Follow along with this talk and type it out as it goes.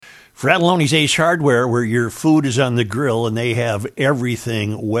Fratelloni's Ace Hardware, where your food is on the grill, and they have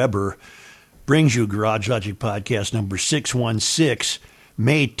everything Weber, brings you Garage Logic Podcast number 616,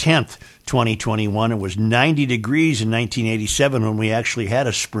 May 10th, 2021. It was 90 degrees in 1987 when we actually had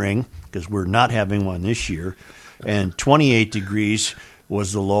a spring, because we're not having one this year, and 28 degrees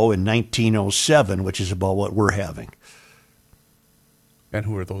was the low in 1907, which is about what we're having. And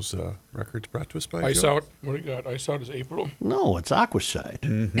who are those records brought to us by? Ice Out. What do you got? Ice Out is April? No, it's Aquaside.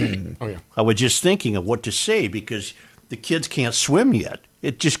 Mm-hmm. Oh, yeah. I was just thinking of what to say because the kids can't swim yet.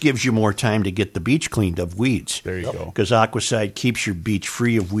 It just gives you more time to get the beach cleaned of weeds. There you go. Because Aquaside keeps your beach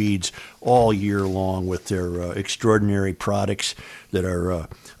free of weeds all year long with their extraordinary products that are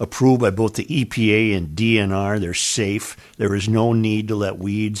approved by both the EPA and DNR. They're safe. There is no need to let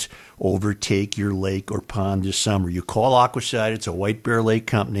weeds overtake your lake or pond this summer. You call Aquaside. It's a White Bear Lake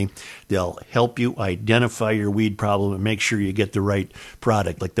company. They'll help you identify your weed problem and make sure you get the right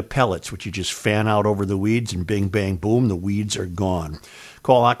product, like the pellets, which you just fan out over the weeds and bing, bang, boom, the weeds are gone.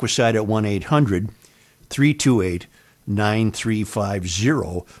 Call Aquaside at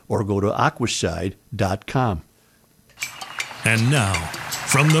 1-800-328-9350 or go to aquaside.com. And now,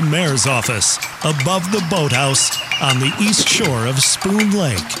 from the mayor's office, above the boathouse on the east shore of Spoon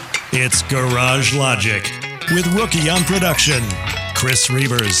Lake, it's Garage Logic with Rookie on production, Chris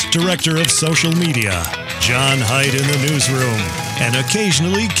Reavers, director of social media, John Hyde in the newsroom, and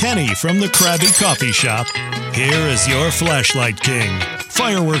occasionally Kenny from the Krabby Coffee Shop. Here is your Flashlight King,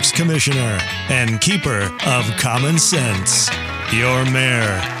 Fireworks Commissioner, and Keeper of Common Sense, your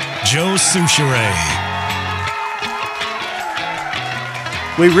Mayor, Joe Soucheray.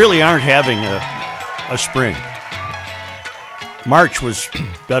 We really aren't having a spring. March was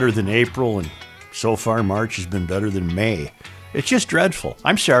better than April, and so far March has been better than May. It's just dreadful.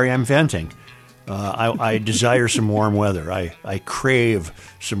 I'm sorry, I'm venting. I desire some warm weather. I crave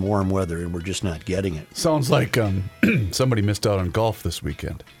some warm weather, and we're just not getting it. Sounds like somebody missed out on golf this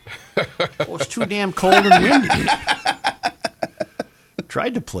weekend. Well, it's too damn cold and windy.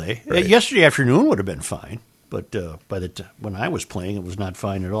 Tried to play. Right. Yesterday afternoon would have been fine, but when I was playing, it was not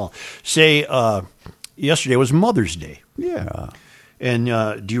fine at all. Yesterday was Mother's Day. Yeah. And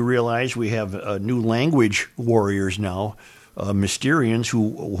do you realize we have new language warriors now, Mysterians, who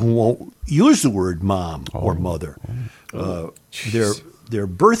won't use the word mom or mother. They're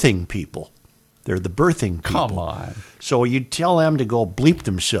birthing people. They're the birthing people. Come on. So you tell them to go bleep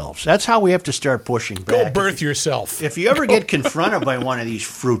themselves. That's how we have to start pushing back. Go birth yourself. If you ever get confronted by one of these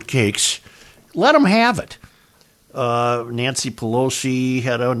fruitcakes, let them have it. Nancy Pelosi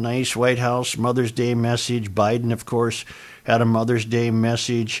had a nice White House Mother's Day message. Biden, of course, had a Mother's Day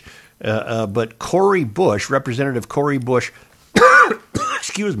message. But Cori Bush, Representative Cori Bush,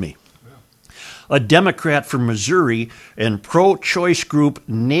 excuse me, a Democrat from Missouri, and pro-choice group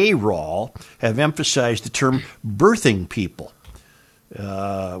NARAL have emphasized the term birthing people.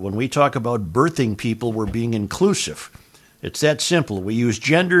 When we talk about birthing people, we're being inclusive. It's that simple. We use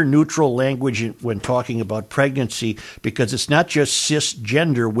gender-neutral language when talking about pregnancy because it's not just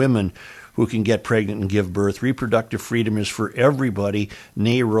cisgender women who can get pregnant and give birth. Reproductive freedom is for everybody.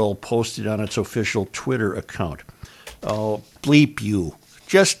 NARAL posted on its official Twitter account. Oh, bleep you.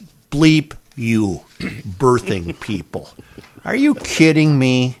 Just bleep you, birthing people. Are you kidding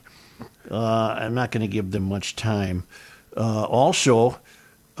me? I'm not going to give them much time. Also,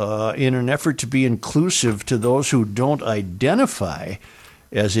 in an effort to be inclusive to those who don't identify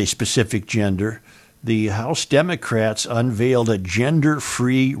as a specific gender, the House Democrats unveiled a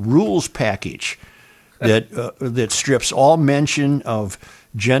gender-free rules package that strips all mention of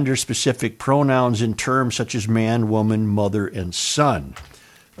gender-specific pronouns in terms such as man, woman, mother, and son.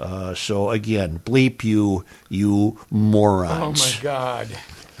 So again, bleep you morons. Oh, my God.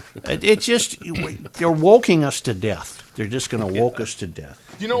 It's just, they're woking us to death. They're just going to woke us to death.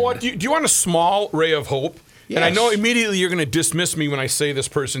 You know what? Do you want a small ray of hope? Yes. And I know immediately you're going to dismiss me when I say this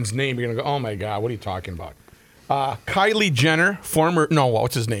person's name. You're going to go, oh, my God, what are you talking about? Kylie Jenner,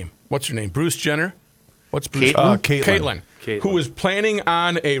 what's his name? What's her name? Bruce Jenner? What's Bruce? Caitlyn. Caitlyn, who is planning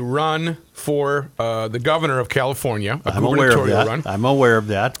on a run for the governor of California, I'm aware of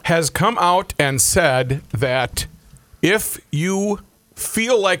that. has come out and said that if you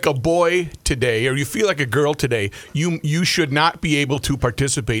feel like a boy today or you feel like a girl today, you should not be able to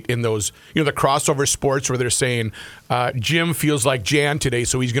participate in those, the crossover sports where they're saying Jim feels like Jan today,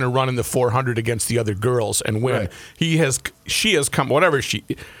 so he's going to run in the 400 against the other girls and win. Right. She has come, whatever she.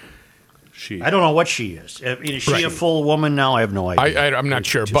 I don't know what she is. Is she a full woman now? I have no idea. I'm not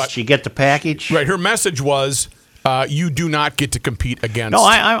sure. But she get the package? Right. Her message was, you do not get to compete against. No,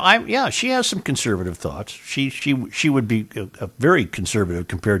 yeah, she has some conservative thoughts. She would be a very conservative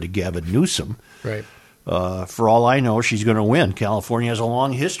compared to Gavin Newsom. Right. For all I know, she's going to win. California has a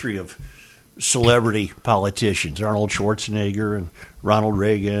long history of celebrity politicians: Arnold Schwarzenegger and Ronald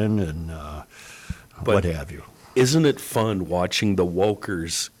Reagan and what have you. Isn't it fun watching the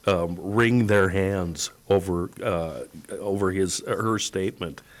wokers wring their hands over her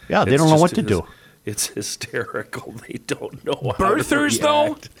statement? Yeah, they don't know what to do. It's hysterical. They don't know how Birthers, to though?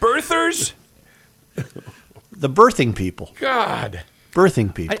 react. Birthers? The birthing people. God.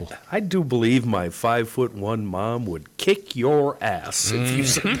 Birthing people. I do believe my 5'1" mom would kick your ass if you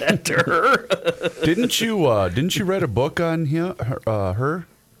said that to her. Didn't you write a book on her?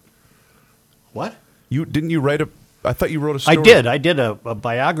 What? Didn't you write I thought you wrote a story. I did. I did a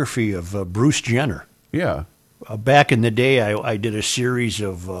biography of Bruce Jenner. Yeah. Back in the day, I did a series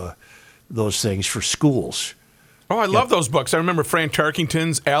of those things for schools. Oh, I love those books. I remember Fran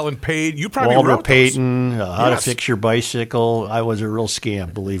Tarkington's, Alan Page. You probably Walter wrote Payton, those. How to Yes. Fix Your Bicycle. I was a real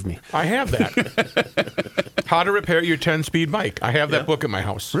scam, believe me. I have that. How to Repair Your 10-Speed Bike. I have that book in my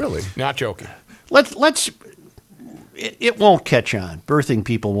house. Really? Not joking. It won't catch on. Birthing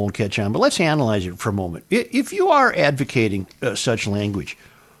people won't catch on, but let's analyze it for a moment. If you are advocating such language,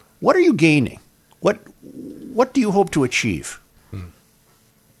 what are you gaining? What do you hope to achieve?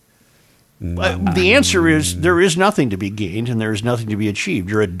 The answer is there is nothing to be gained and there is nothing to be achieved.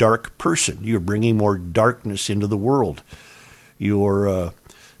 You're a dark person. You're bringing more darkness into the world. You're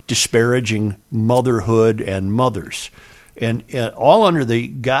disparaging motherhood and mothers, and all under the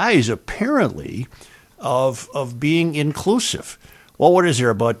guise, apparently, of being inclusive. Well, what is there,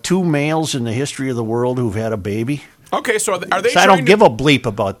 about 2 males in the history of the world who've had a baby? Okay, so are they So I don't give a bleep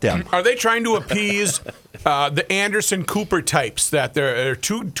about them. Are they trying to appease the Anderson Cooper types, that there are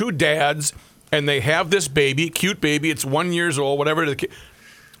two dads and they have this baby, cute baby, it's 1 year old, whatever. They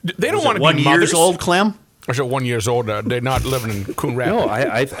don't want to be 1 mothers. years old, Clem? Or so 1 year old, they're not living in Coon Rapids. No,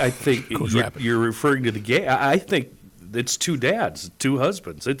 I think Coos you're, Rapids. you're referring to the gay. I think it's 2 dads, 2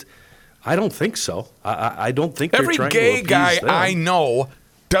 husbands. I don't think so. I don't think Every they're trying gay to appease guy them. I know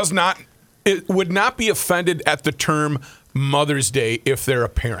would not be offended at the term Mother's Day if they're a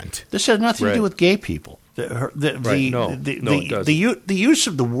parent. This has nothing to do Right. with gay people. No, it doesn't. The use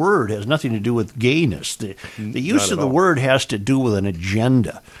of the word has nothing to do with gayness. The use Not of at the all. word has to do with an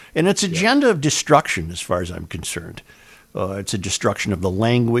agenda, and it's agenda of destruction, as far as I'm concerned. It's a destruction of the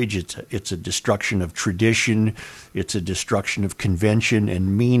language. It's a destruction of tradition. It's a destruction of convention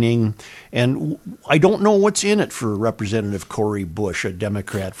and meaning. And I don't know what's in it for Representative Cori Bush, a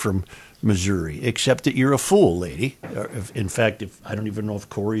Democrat from Missouri, except that you're a fool, lady. In fact, I don't even know if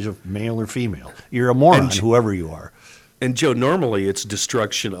Cori's a male or female. You're a moron, whoever you are. And Joe, normally it's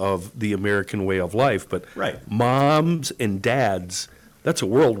destruction of the American way of life, but Right. moms and dads, that's a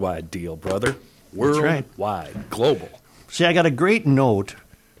worldwide deal, brother. right. Worldwide, global. See, I got a great note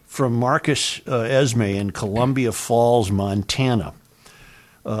from Marcus Esme in Columbia Falls, Montana,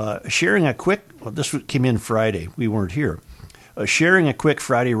 sharing a quick, this came in Friday, we weren't here, sharing a quick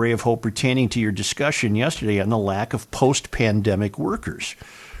Friday ray of hope pertaining to your discussion yesterday on the lack of post-pandemic workers.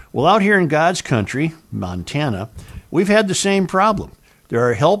 Well, out here in God's country, Montana, we've had the same problem. There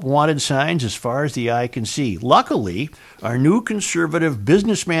are help wanted signs as far as the eye can see. Luckily, our new conservative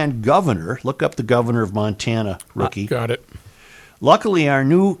businessman governor, look up the governor of Montana, rookie. Got it. Luckily, our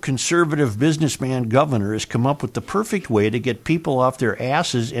new conservative businessman governor has come up with the perfect way to get people off their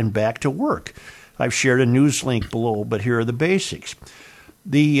asses and back to work. I've shared a news link below, but here are the basics.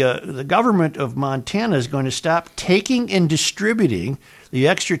 The government of Montana is going to stop taking and distributing the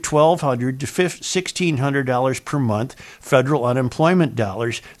extra $1,200 to $1,600 per month federal unemployment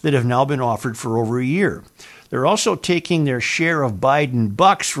dollars that have now been offered for over a year. They're also taking their share of Biden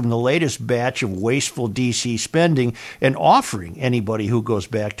bucks from the latest batch of wasteful D.C. spending and offering anybody who goes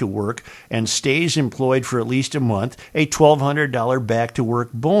back to work and stays employed for at least a month a $1,200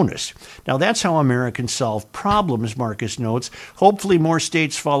 back-to-work bonus. Now, that's how Americans solve problems, Marcus notes. Hopefully more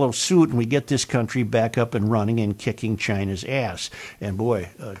states follow suit and we get this country back up and running and kicking China's ass. And boy,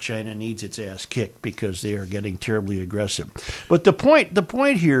 China needs its ass kicked because they are getting terribly aggressive. But the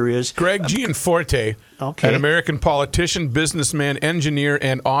point here is... Greg Gianforte, Okay. an American politician, businessman, engineer,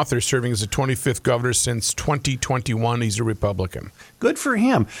 and author, serving as the 25th governor since 2021. He's a Republican. Good for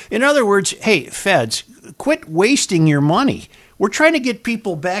him. In other words, hey, feds, quit wasting your money. We're trying to get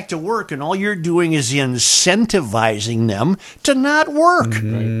people back to work, and all you're doing is incentivizing them to not work.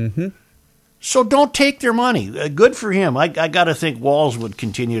 Mm-hmm. So don't take their money. Good for him. I got to think Walz would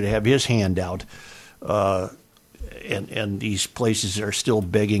continue to have his hand out. And these places are still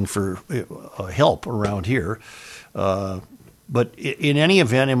begging for help around here. But in any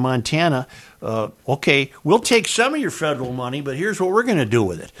event, in Montana, okay, we'll take some of your federal money, but here's what we're going to do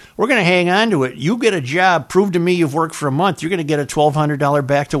with it. We're going to hang on to it. You get a job, prove to me you've worked for a month, you're going to get a $1,200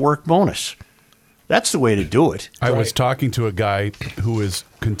 back-to-work bonus. That's the way to do it. I was talking to a guy who is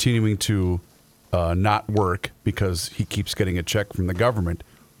continuing to not work because he keeps getting a check from the government.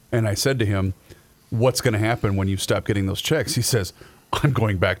 And I said to him, what's going to happen when you stop getting those checks? He says, I'm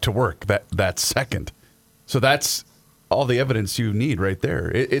going back to work that second. So that's all the evidence you need right there.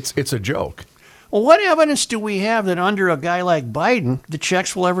 It's a joke. Well, what evidence do we have that under a guy like Biden, the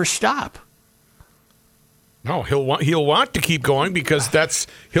checks will ever stop? No, he'll want to keep going because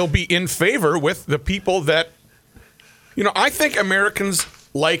he'll be in favor with the people that, I think Americans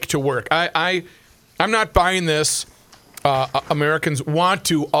like to work. I'm not buying this. Americans want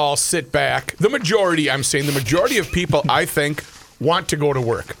to all sit back. The majority of people, I think, want to go to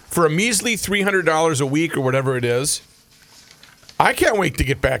work for a measly $300 a week or whatever it is. I can't wait to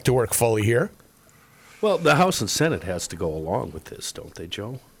get back to work fully here. Well, the House and Senate has to go along with this, don't they,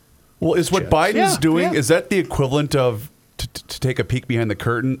 Joe? Well, is what Checks. Biden's doing, yeah. is that the equivalent of, to take a peek behind the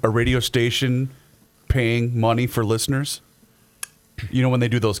curtain, a radio station paying money for listeners? When they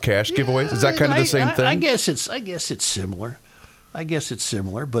do those cash giveaways? Is that kind of the same thing? I guess it's similar.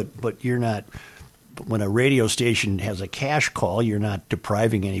 But you're not. But when a radio station has a cash call, you're not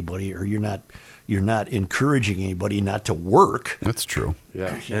depriving anybody, or you're not encouraging anybody not to work. That's true.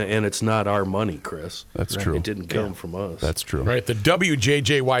 Yeah, and it's not our money, Chris. That's true. It didn't come from us. That's true. Right, the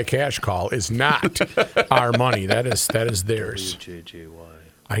WJJY cash call is not our money. That is theirs. WJJY.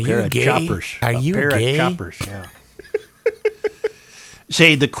 Are Pair you of gay? choppers. Are A you pair gay? of choppers, yeah.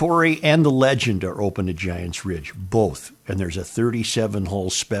 Say the Quarry and the Legend are open at Giants Ridge, both. And there's a 37-hole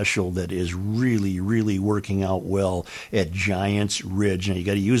special that is really, really working out well at Giants Ridge. Now, you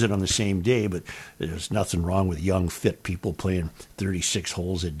got to use it on the same day, but there's nothing wrong with young, fit people playing 36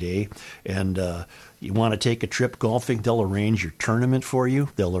 holes a day. And you want to take a trip golfing, they'll arrange your tournament for you.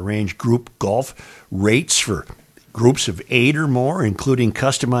 They'll arrange group golf rates for groups of 8 or more, including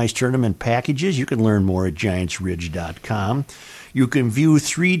customized tournament packages. You can learn more at GiantsRidge.com. You can view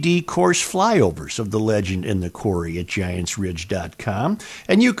 3D course flyovers of the Legend and the Quarry at GiantsRidge.com.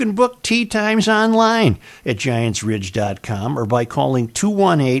 And you can book tee times online at GiantsRidge.com or by calling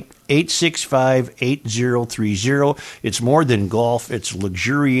 218-865-8030. It's more than golf. It's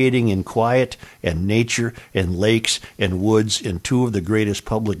luxuriating in quiet and nature and lakes and woods and 2 of the greatest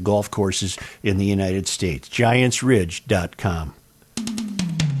public golf courses in the United States. GiantsRidge.com.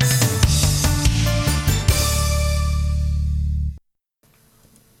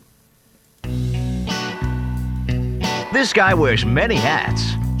 This guy wears many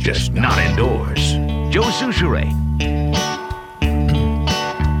hats, just not indoors. Joe Souchere.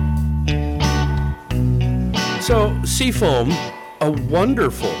 So, Seafoam, a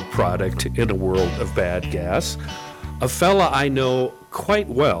wonderful product in a world of bad gas. A fella I know quite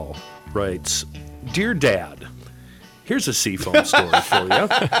well writes, Dear Dad, here's a Seafoam story for you.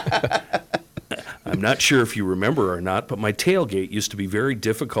 I'm not sure if you remember or not, but my tailgate used to be very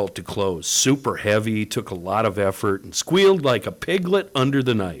difficult to close. Super heavy, took a lot of effort, and squealed like a piglet under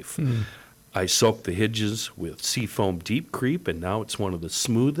the knife. I soaked the hinges with Seafoam Deep Creep, and now it's one of the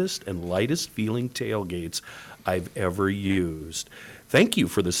smoothest and lightest feeling tailgates I've ever used. Thank you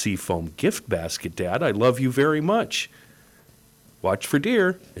for the Seafoam gift basket, Dad. I love you very much. Watch for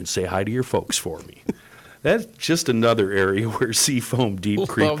deer and say hi to your folks for me. That's just another area where Seafoam Deep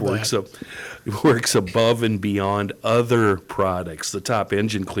Creep works above and beyond other products. The top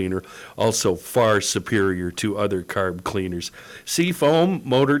engine cleaner, also far superior to other carb cleaners. Seafoam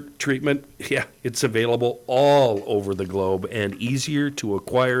motor treatment, it's available all over the globe and easier to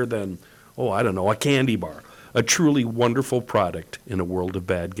acquire than, a candy bar. A truly wonderful product in a world of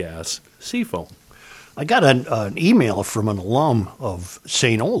bad gas. Seafoam. I got an email from an alum of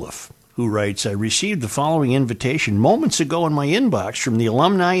St. Olaf who writes, I received the following invitation moments ago in my inbox from the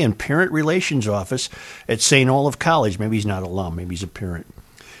Alumni and Parent Relations Office at St. Olaf College. Maybe he's not alum, maybe he's a parent.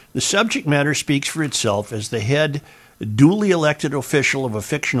 The subject matter speaks for itself. As the head duly elected official of a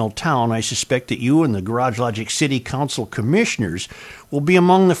fictional town, I suspect that you and the Garage Logic City Council Commissioners will be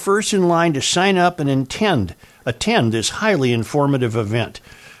among the first in line to sign up and attend this highly informative event.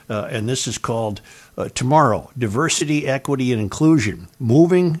 And this is called Tomorrow, Diversity, Equity, and Inclusion,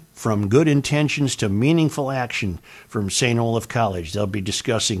 Moving from Good Intentions to Meaningful Action from St. Olaf College. They'll be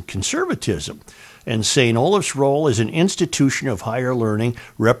discussing conservatism and St. Olaf's role as an institution of higher learning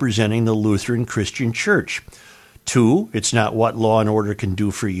representing the Lutheran Christian Church. 2, it's not what Law and Order can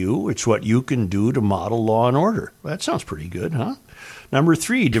do for you, it's what you can do to model law and order. Well, that sounds pretty good, huh? Number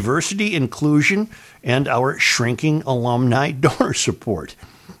 3, diversity, inclusion, and our shrinking alumni donor support.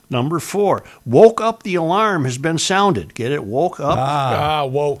 Number 4, woke up the alarm has been sounded. Get it? Woke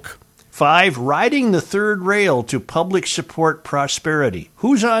up. Woke. 5, riding the third rail to public support prosperity.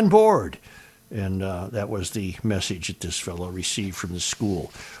 Who's on board? And that was the message that this fellow received from the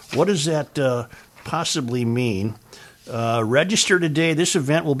school. What does that possibly mean? Register today. This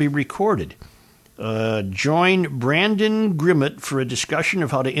event will be recorded. Join Brandon Grimmett for a discussion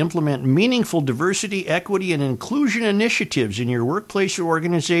of how to implement meaningful diversity, equity, and inclusion initiatives in your workplace or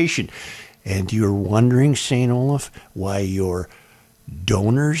organization. And you're wondering, St. Olaf, why your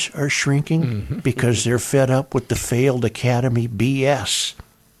donors are shrinking? Because they're fed up with the failed academy BS.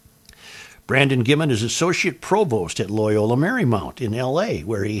 Brandon Gimmon is Associate Provost at Loyola Marymount in L.A.,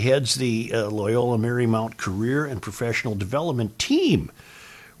 where he heads the Loyola Marymount Career and Professional Development Team.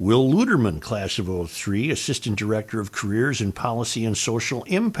 Will Luderman, Class of 03, Assistant Director of Careers in Policy and Social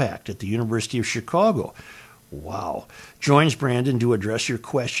Impact at the University of Chicago. Wow. Joins Brandon to address your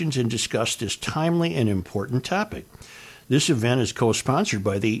questions and discuss this timely and important topic. This event is co-sponsored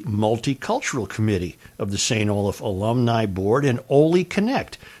by the Multicultural Committee of the St. Olaf Alumni Board and Ole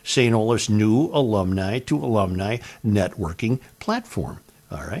Connect, St. Olaf's new alumni-to-alumni networking platform.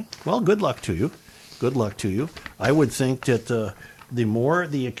 All right. Well, good luck to you. Good luck to you. I would think that the more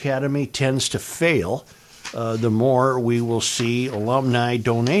the Academy tends to fail, the more we will see alumni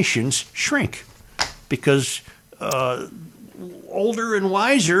donations shrink. Because older and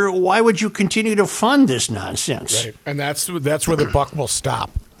wiser, why would you continue to fund this nonsense? Right. And that's where the buck will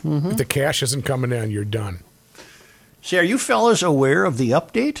stop. If the cash isn't coming in, you're done. See, are you fellas aware of the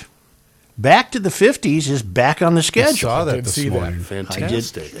update? Back to the 50s is back on the schedule. I saw that Did this see that. morning.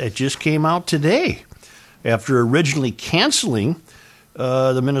 Fantastic. It just came out today. After originally canceling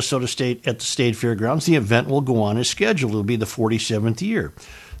the Minnesota State at the State Fairgrounds, the event will go on as scheduled. It'll be the 47th year.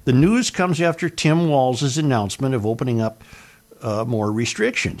 The news comes after Tim Walz' announcement of opening up more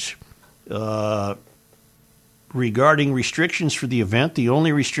restrictions. Regarding restrictions for the event, the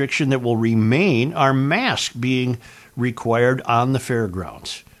only restriction that will remain are masks being required on the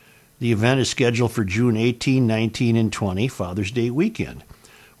fairgrounds. The event is scheduled for June 18, 19, and 20, Father's Day weekend.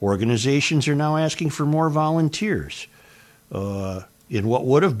 Organizations are now asking for more volunteers. In what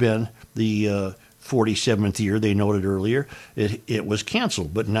would have been the 47th year, they noted earlier, it was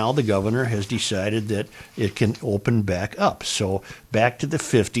canceled. But now the governor has decided that it can open back up. So back to the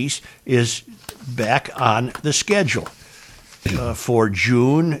 50s is back on the schedule for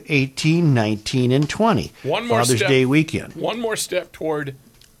June 18, 19, and 20. One more Father's step. Day weekend. One more step toward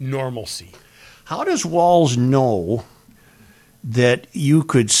normalcy. How does Walz know that you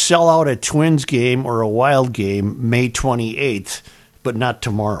could sell out a Twins game or a Wild game May 28th, but not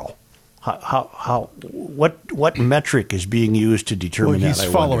tomorrow? What metric is being used to Well, determine he's that?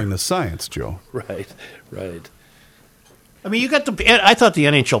 I following wonder? the science, Joe. Right. I mean, you got I thought the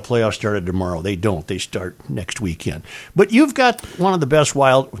NHL playoffs started tomorrow. They don't. They start next weekend. But you've got one of the best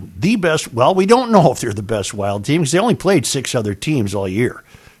well, we don't know if they're the best Wild team because they only played 6 other teams all year.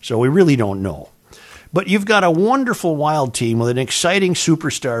 So we really don't know. But you've got a wonderful Wild team with an exciting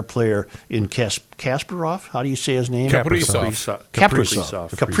superstar player in Kasparov. How do you say his name? Kaprizov.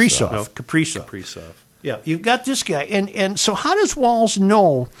 Kaprizov. Yeah, you've got this guy. And so how does Walz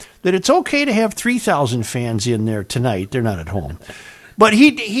know that it's okay to have 3,000 fans in there tonight? They're not at home. But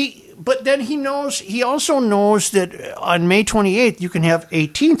but then he also knows that on May 28th you can have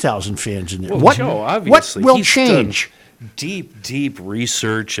 18,000 fans in there. Well, Joe, obviously, what will he's change? done deep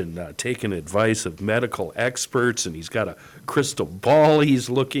research and taken advice of medical experts, and he's got a crystal ball he's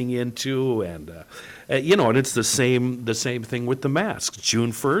looking into, and and it's the same thing with the masks.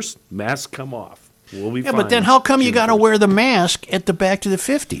 June 1st, masks come off. We'll be Yeah, fine. but then how come you June got to 1st. wear the mask at the Back to the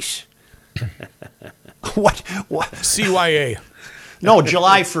 50s? What? CYA. No,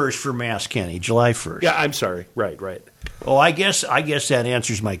 July 1st for mask, Kenny. July 1st. Yeah, I'm sorry. Right. Oh, I guess that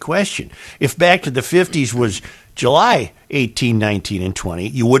answers my question. If Back to the 50s was July 18, 19, and 20,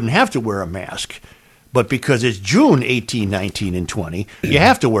 you wouldn't have to wear a mask. But because it's June 18, 19, and 20, you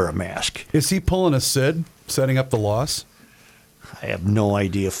have to wear a mask. Is he pulling a Sid, setting up the loss? I have no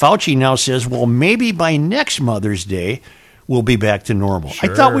idea. Fauci now says, well, maybe by next Mother's Day, we'll be back to normal.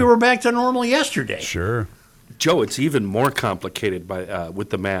 Sure. I thought we were back to normal yesterday. Sure. Joe, it's even more complicated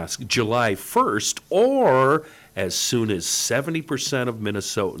with the mask. July 1st, or as soon as 70% of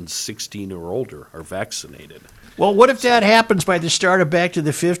Minnesotans 16 or older are vaccinated. Well, what if that happens by the start of Back to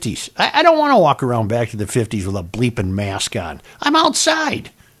the 50s? I don't want to walk around Back to the 50s with a bleeping mask on. I'm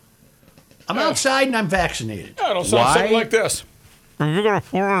outside. I'm outside and I'm vaccinated. Yeah, it'll sound something Why? like this. You got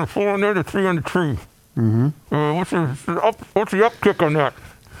a 4 on there to 3 on the tree. Mm-hmm. What's the upkick on that?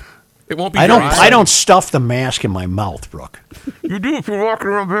 It won't be. I don't. very I don't stuff the mask in my mouth, Brooke. You do if you're walking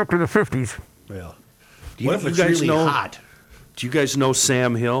around back to the 50s. Well, Do you, what if you it's guys really know? hot? Do you guys know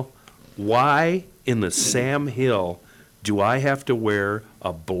Sam Hill? Why in the Sam Hill do I have to wear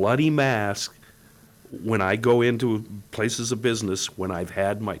a bloody mask when I go into places of business when I've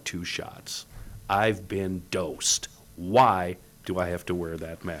had my 2 shots? I've been dosed. Why do I have to wear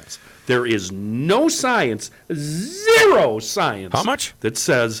that mask? There is no science, 0 science. How much? That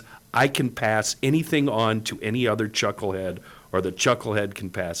says I can pass anything on to any other chucklehead or the chucklehead can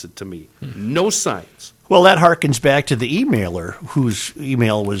pass it to me. No science. Well, that harkens back to the emailer whose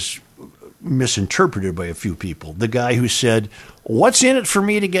email was misinterpreted by a few people. The guy who said, "What's in it for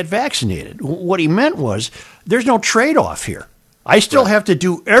me to get vaccinated?" What he meant was, there's no trade-off here. I still have to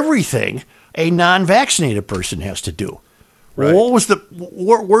do everything a non-vaccinated person has to do. Right. What was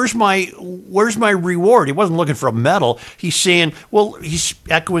where's my reward? He wasn't looking for a medal. He's saying, well, he's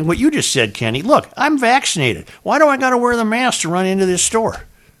echoing what you just said, Kenny. Look, I'm vaccinated. Why do I got to wear the mask to run into this store?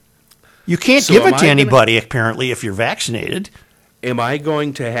 You can't So give am it I to gonna- anybody, apparently, if you're vaccinated. Am I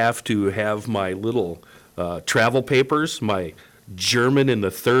going to have my little travel papers, my German in the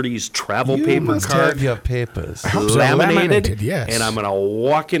 30s travel paper card your papers. laminated, yes. and I'm going to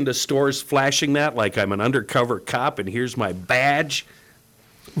walk into stores flashing that like I'm an undercover cop and here's my badge?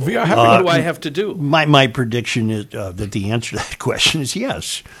 We are What having, do I have to do? My prediction is that the answer to that question is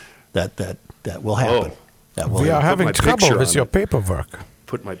yes. That will happen. Oh. That will we are happen. having my trouble picture with on your it. paperwork.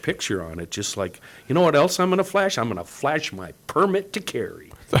 Put my picture on it, just like, you know what else I'm going to flash? I'm going to flash my permit to carry.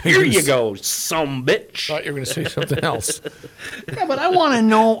 Here you go, some bitch. Thought you were going to say something else. Yeah, but I want to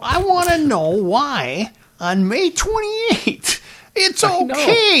know. I want to know why on May 28th it's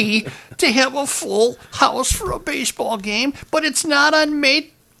okay to have a full house for a baseball game, but it's not on May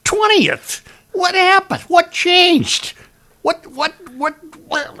 20th. What happened? What changed? What?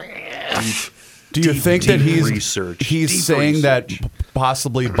 Do you think that deep he's research, he's deep saying research. that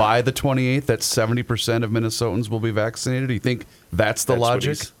possibly by the 28th that 70% of Minnesotans will be vaccinated? Do you think that's the That's what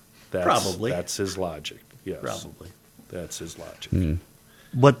logic? Probably. That's his logic. Yes. Probably. That's his logic.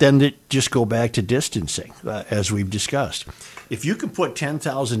 But then just go back to distancing, as we've discussed. If you can put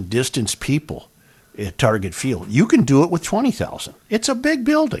 10,000 distance people at Target Field, you can do it with 20,000. It's a big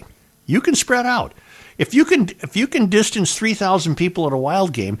building. You can spread out. If you can distance 3,000 people at a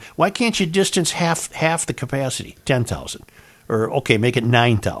Wild game, why can't you distance half the capacity, 10,000? Or, okay, make it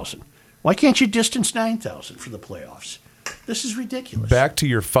 9,000. Why can't you distance 9,000 for the playoffs? This is ridiculous. Back to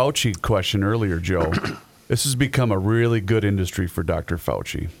your Fauci question earlier, Joe. This has become a really good industry for Dr.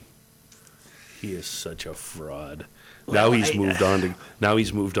 Fauci. He is such a fraud. Now he's moved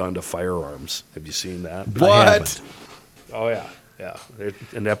on to firearms. Have you seen that? haven't. Oh yeah, yeah. They're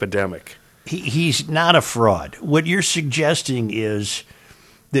an epidemic. He's not a fraud. What you're suggesting is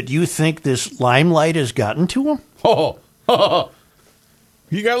that you think this limelight has gotten to him? Oh,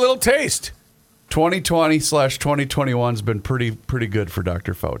 You got a little taste. 2020/2021's been pretty good for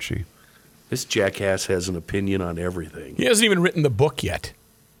Dr. Fauci. This jackass has an opinion on everything. He hasn't even written the book yet.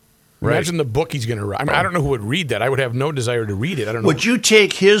 Right. Imagine the book he's going to write. I mean, I don't know who would read that. I would have no desire to read it. I don't know. Would you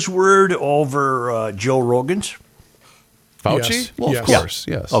take his word over Joe Rogan's? Fauci? Yes. Well, Yes. of course,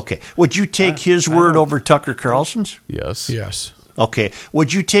 yes. Okay. Would you take his word over Tucker Carlson's? Yes. Yes. Okay.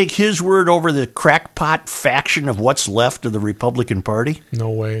 Would you take his word over the crackpot faction of what's left of the Republican Party? No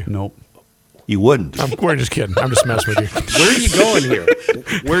way. Nope. You wouldn't. We're just kidding. I'm just messing with you. Where are you going here?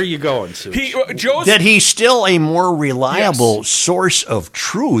 Where are you going, Sue? Joe's That he's still a more reliable source of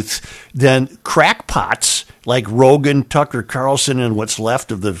truth than crackpots like Rogan, Tucker Carlson, and what's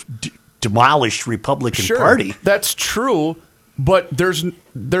left of the demolished Republican Sure, Party. that's true, but there's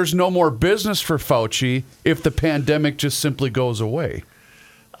no more business for Fauci if the pandemic just simply goes away.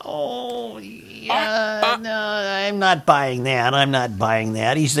 Oh, yeah. No, I'm not buying that. I'm not buying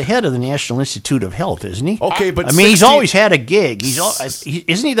that. He's the head of the National Institute of Health, isn't he? Okay, but I mean, he's 16 always had a gig.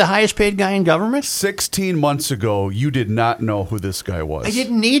 Isn't he the highest paid guy in government? 16 months ago, you did not know who this guy was. I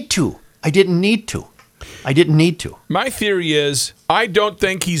didn't need to. I didn't need to. My theory is I don't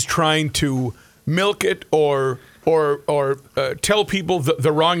think he's trying to milk it or tell people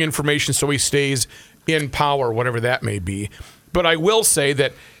the wrong information so he stays in power, whatever that may be. But I will say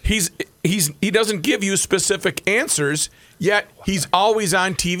that he doesn't give you specific answers, yet he's always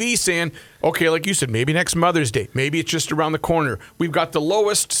on TV saying, okay, like you said, maybe next Mother's Day, maybe it's just around the corner. We've got the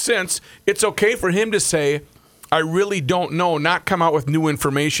lowest since. It's okay for him to say, I really don't know, not come out with new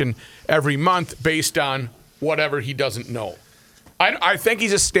information every month based on whatever he doesn't know. I think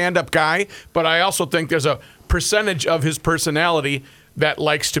he's a stand-up guy, but I also think there's a percentage of his personality that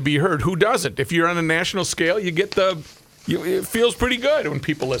likes to be heard. Who doesn't? If you're on a national scale, you get it feels pretty good when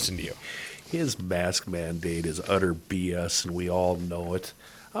people listen to you. His mask mandate is utter BS, and we all know it.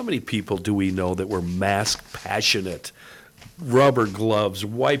 How many people do we know that were mask passionate? Rubber gloves,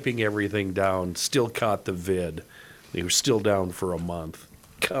 wiping everything down, still caught the vid. They were still down for a month.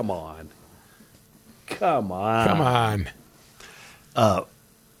 Come on. Come on.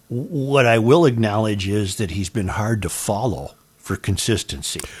 What I will acknowledge is that he's been hard to follow for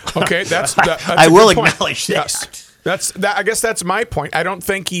consistency. Okay, that's I a will good point. acknowledge that. Yes, I guess that's my point. I don't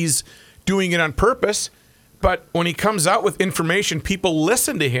think he's doing it on purpose, but when he comes out with information, people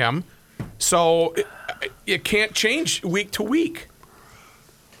listen to him. So it can't change week to week.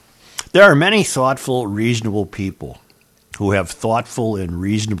 There are many thoughtful, reasonable people who have thoughtful and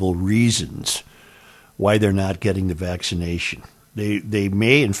reasonable reasons why they're not getting the vaccination. They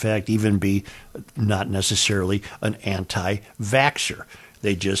may, in fact, even be not necessarily an anti-vaxxer.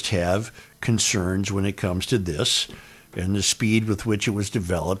 They just have concerns when it comes to this and the speed with which it was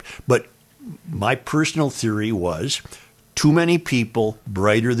developed. But my personal theory was too many people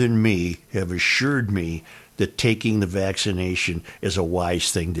brighter than me have assured me that taking the vaccination is a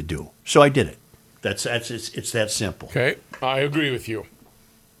wise thing to do. So I did it. It's that simple. Okay, I agree with you.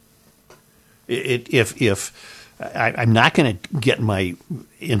 I'm not going to get my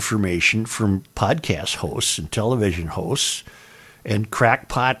information from podcast hosts and television hosts and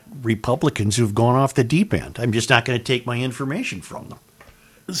crackpot Republicans who've gone off the deep end. I'm just not going to take my information from them.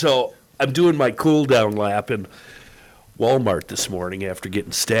 So I'm doing my cool down lap in Walmart this morning after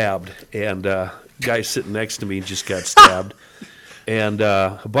getting stabbed, and guy sitting next to me just got stabbed. And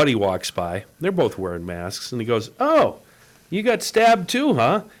a buddy walks by. They're both wearing masks, and he goes, "Oh, you got stabbed too,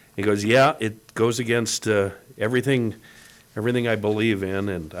 huh?" He goes, "Yeah, it goes against everything I believe in,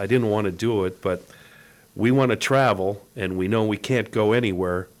 and I didn't want to do it, but we want to travel, and we know we can't go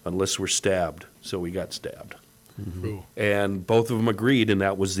anywhere unless we're stabbed, so we got stabbed." Mm-hmm. And both of them agreed, and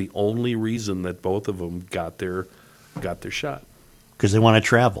that was the only reason that both of them got their shot. Because they want to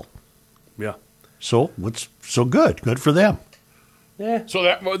travel. Yeah. So what's so good? Good for them. Yeah. So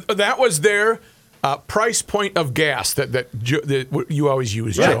that was their price point of gas that you always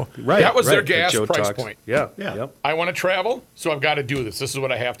use, Joe. Right. That was their right, gas that Joe price talks. point. Yeah. Yeah. Yep. I want to travel, so I've got to do this. This is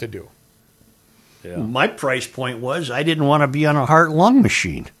what I have to do. Yeah. My price point was I didn't want to be on a heart-lung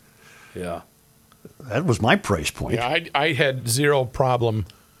machine. Yeah. That was my price point. Yeah, I had zero problem.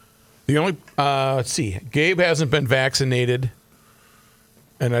 The only let's see, Gabe hasn't been vaccinated,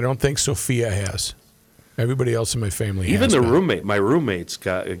 and I don't think Sophia has. Everybody else in my family Even has the been. roommate, my roommate's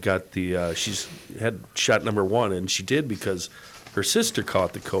got the. She's had shot number 1, and she did because her sister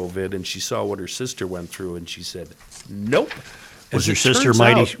caught the COVID, and she saw what her sister went through, and she said, "Nope." Was As her it sister turns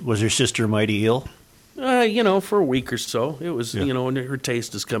mighty? out, Was her sister mighty ill? for a week or so, it was. Yeah. And her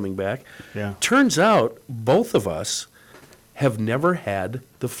taste is coming back. Yeah. Turns out, both of us have never had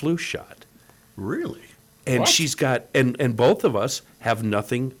the flu shot. Really? And What? she's got, and both of us have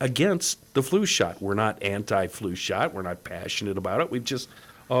nothing against the flu shot. We're not anti-flu shot. We're not passionate about it. We've just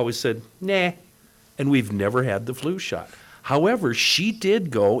always said, nah. And we've never had the flu shot. However, she did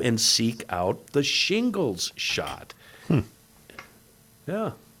go and seek out the shingles shot.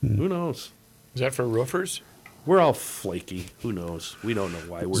 Yeah. Who knows? Is that for roofers? We're all flaky. Who knows? We don't know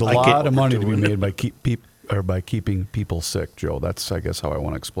why There's a we're lot of money to be doing it. made by keeping people sick, Joe. That's, I guess, how I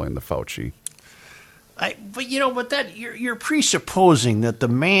want to explain the Fauci. But that you're presupposing that the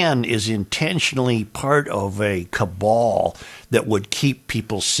man is intentionally part of a cabal that would keep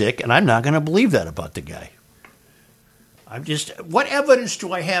people sick, and I'm not going to believe that about the guy. What evidence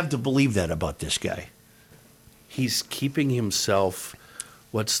do I have to believe that about this guy? He's keeping himself,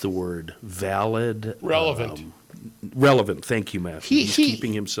 what's the word? Valid? Relevant. Relevant. Thank you, Matthew. He's He-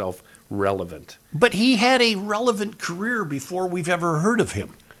 keeping himself relevant. But he had a relevant career before we've ever heard of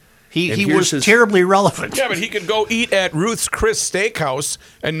him. He And was here's his- terribly relevant. Yeah, but he could go eat at Ruth's Chris Steakhouse,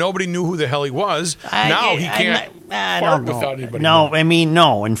 and nobody knew who the hell he was. Now he can't I fart don't know. without anybody No, knowing. I mean,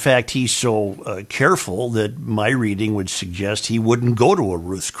 no. In fact, he's so careful that my reading would suggest he wouldn't go to a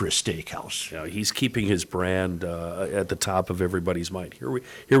Ruth's Chris Steakhouse. You know, he's keeping his brand at the top of everybody's mind.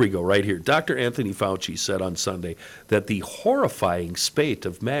 Here we go, right here. Dr. Anthony Fauci said on Sunday that the horrifying spate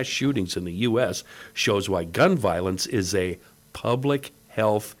of mass shootings in the U.S. shows why gun violence is a public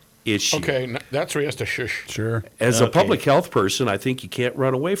health issue. Okay, that's where he has to shush. Sure. As a Okay. public health person, I think you can't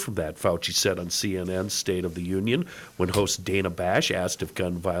run away from that, Fauci said on CNN's State of the Union when host Dana Bash asked if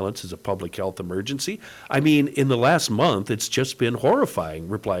gun violence is a public health emergency. I mean, in the last month, it's just been horrifying,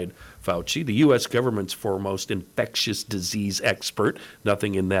 replied Fauci, the U.S. government's foremost infectious disease expert.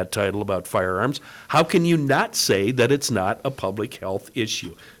 Nothing in that title about firearms. How can you not say that it's not a public health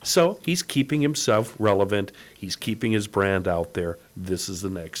issue? So he's keeping himself relevant. He's keeping his brand out there. This is the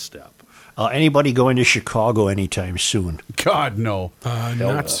next step. Anybody going to Chicago anytime soon? God, no.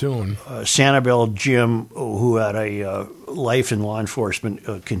 Not soon. Sanibel Jim, who had a life in law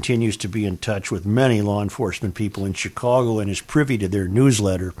enforcement, continues to be in touch with many law enforcement people in Chicago and is privy to their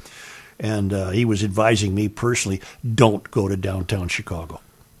newsletter. And he was advising me personally, don't go to downtown Chicago.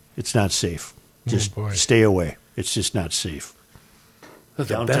 It's not safe. Just boy. stay away. It's just not safe. The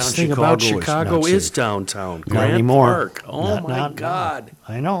Downtown best thing about Chicago is Chicago not is safe. downtown. Not Grant anymore. Park. Oh, Not- my not- God.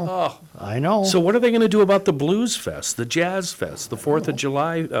 I know. Oh. I know. So what are they going to do about the Blues Fest, the Jazz Fest, the 4th of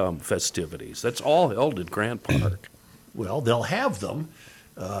July festivities? That's all held at Grant Park. Well, they'll have them.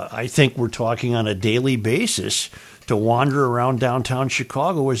 I think we're talking on a daily basis. To wander around downtown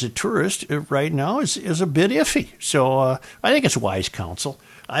Chicago as a tourist right now is a bit iffy. So I think it's wise counsel.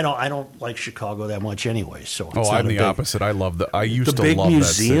 I don't like Chicago that much anyway. So it's Oh, not I'm a the big- opposite. I love I used The to big love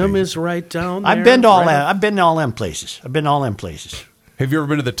museum that city. is right down there. I've been to all right? that. I've been to all them places. Have you ever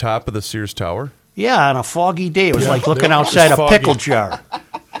been to the top of the Sears Tower? Yeah, on a foggy day, it was like looking it was outside a foggy. pickle jar.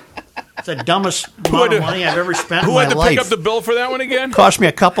 It's the dumbest amount of money I've ever spent in Who my had to life. pick up the bill for that one again? Cost me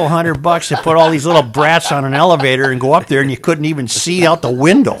a couple $100 to put all these little brats on an elevator and go up there, and you couldn't even see out the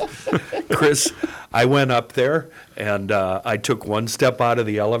window. Chris, I went up there and I took one step out of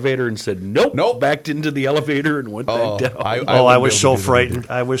the elevator and said, nope. Backed into the elevator and went back down. I wouldn't was be so able to do that frightened.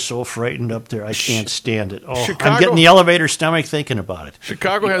 I was so frightened up there. I can't stand it. Oh, Chicago- I'm getting the elevator stomach thinking about it.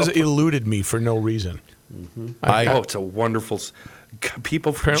 Chicago has eluded me for no reason. It's a wonderful.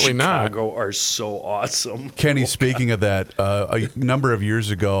 People from Apparently not. Chicago are so awesome. Kenny, speaking of that, a number of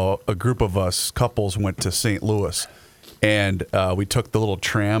years ago, a group of us couples went to St. Louis, and we took the little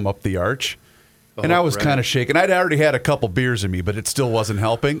tram up the arch. And I was right. kind of shaken. I'd already had a couple beers in me, but it still wasn't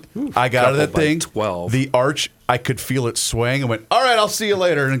helping. I got out of that couple by thing. 12. The arch, I could feel it swaying. And went, all right, I'll see you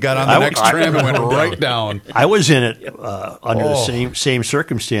later. And got on the next tram and went right down. I was in it under the same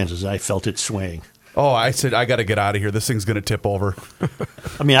circumstances. I felt it swaying. Oh, I said, I got to get out of here. This thing's going to tip over.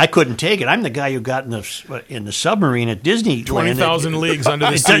 I mean, I couldn't take it. I'm the guy who got in the submarine at Disneyland. 20,000 leagues under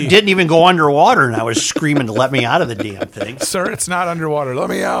the It sea. didn't even go underwater, and I was screaming to let me out of the damn thing. Sir, it's not underwater. Let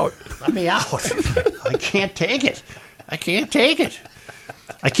me out. Let me out. I can't take it. I can't take it.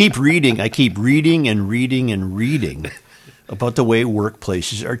 I keep reading and reading about the way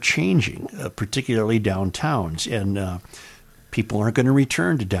workplaces are changing, particularly downtowns. And people aren't going to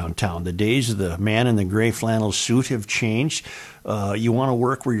return to downtown. The days of the man in the gray flannel suit have changed. You want to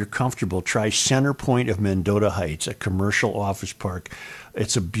work where you're comfortable. Try Center Point of Mendota Heights, a commercial office park.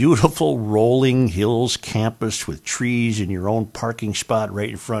 It's a beautiful rolling hills campus with trees and your own parking spot right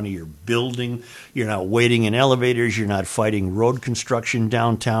in front of your building. You're not waiting in elevators. You're not fighting road construction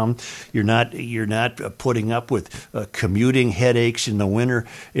downtown. You're not putting up with commuting headaches in the winter.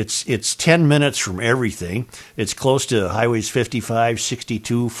 It's 10 minutes from everything. It's close to highways 55,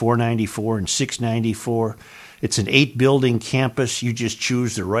 62, 494, and 694. It's an 8-building campus. You just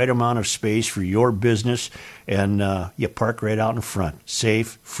choose the right amount of space for your business, and you park right out in front.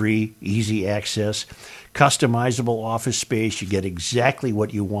 Safe, free, easy access, customizable office space. You get exactly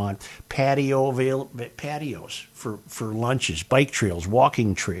what you want. Patios for lunches, bike trails,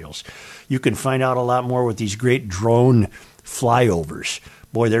 walking trails. You can find out a lot more with these great drone flyovers.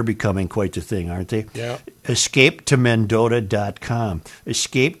 Boy, they're becoming quite the thing, aren't they? Yeah. EscapeToMendota.com.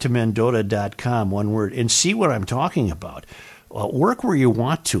 EscapeToMendota.com, one word. And see what I'm talking about. Work where you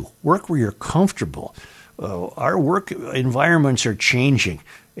want to. Work where you're comfortable. Our work environments are changing.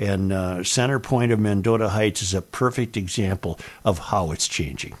 And Center Point of Mendota Heights is a perfect example of how it's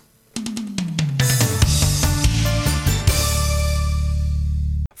changing.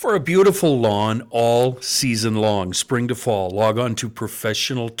 For a beautiful lawn all season long, spring to fall, log on to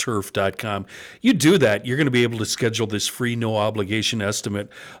professionalturf.com. You do that, you're going to be able to schedule this free no obligation estimate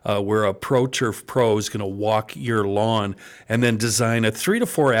where a Pro Turf Pro is going to walk your lawn and then design a 3 to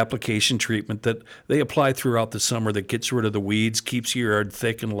 4 application treatment that they apply throughout the summer that gets rid of the weeds, keeps your yard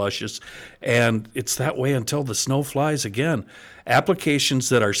thick and luscious, and it's that way until the snow flies again. Applications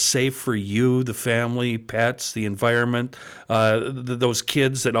that are safe for you, the family, pets, the environment, those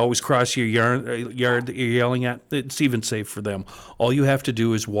kids that always cross your yard that you're yelling at, it's even safe for them. All you have to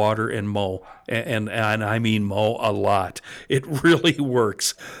do is water and mow, and I mean mow a lot. It really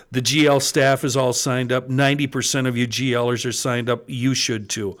works. The GL staff is all signed up. 90% of you GLers are signed up. You should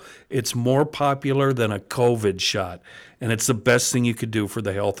too. It's more popular than a COVID shot, and it's the best thing you could do for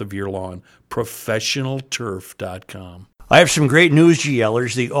the health of your lawn. ProfessionalTurf.com. I have some great news,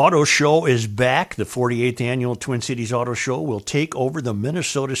 GLers. The auto show is back. The 48th annual Twin Cities Auto Show will take over the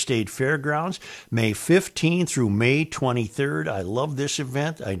Minnesota State Fairgrounds May 15th through May 23rd. I love this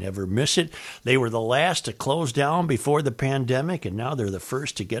event. I never miss it. They were the last to close down before the pandemic, and now they're the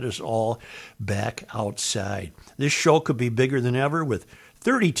first to get us all back outside. This show could be bigger than ever with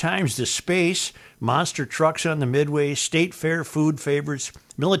 30 times the space, monster trucks on the midway, state fair food favorites,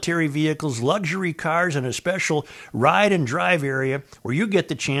 military vehicles, luxury cars, and a special ride and drive area where you get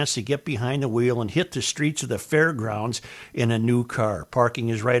the chance to get behind the wheel and hit the streets of the fairgrounds in a new car. Parking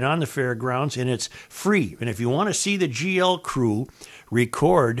is right on the fairgrounds, and it's free. And if you want to see the GL crew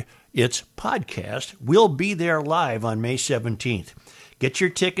record its podcast, we'll be there live on May 17th. Get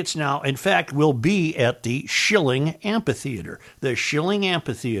your tickets now. In fact, we'll be at the Schilling Amphitheater. The Schilling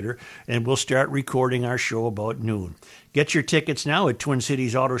Amphitheater, and we'll start recording our show about noon. Get your tickets now at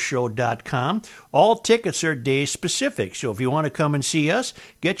TwinCitiesAutoShow.com. All tickets are day specific, so if you want to come and see us,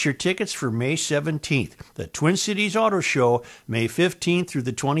 get your tickets for May 17th. The Twin Cities Auto Show, May 15th through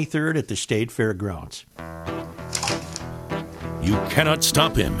the 23rd at the State Fairgrounds. You cannot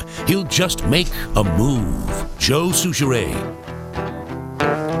stop him. He'll just make a move. Joe Soucheray.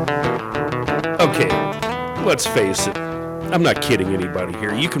 Okay, let's face it. I'm not kidding anybody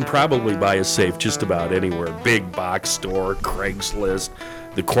here. You can probably buy a safe just about anywhere. Big box store, Craigslist,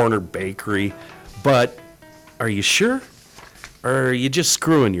 the corner bakery. But are you sure? Or are you just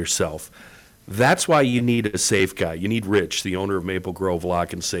screwing yourself? That's why you need a safe guy. You need Rich, the owner of Maple Grove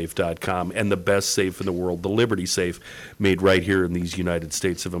Lock and Safe.com, and the best safe in the world, the Liberty Safe, made right here in these United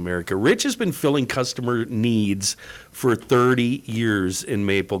States of America. Rich has been filling customer needs for 30 years in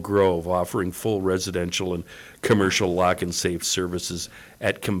Maple Grove, offering full residential and commercial lock and safe services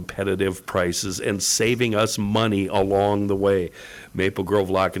at competitive prices and saving us money along the way. Maple Grove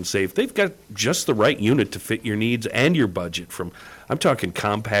Lock and Safe, they've got just the right unit to fit your needs and your budget. I'm talking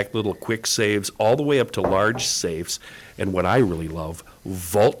compact little quick saves all the way up to large safes, and what I really love,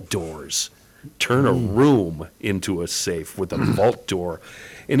 vault doors. Turn a room into a safe with a vault door.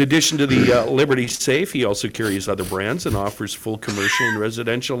 In addition to the Liberty Safe, he also carries other brands and offers full commercial and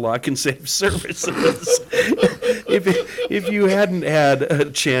residential lock and safe services. If you hadn't had a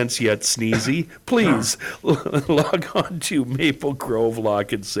chance yet, Sneezy, please log on to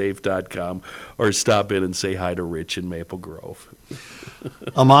MapleGroveLockandSafe.com or stop in and say hi to Rich in Maple Grove.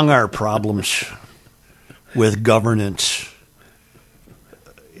 Among our problems with governance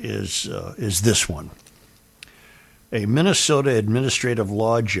is this one. A Minnesota administrative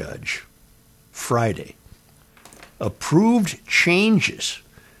law judge Friday approved changes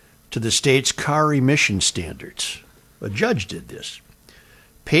to the state's car emission standards. A judge did this,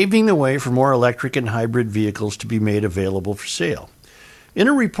 paving the way for more electric and hybrid vehicles to be made available for sale. In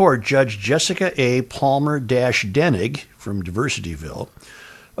a report, Judge Jessica A. Palmer-Denig from Diversityville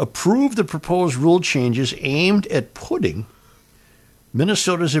approved the proposed rule changes aimed at putting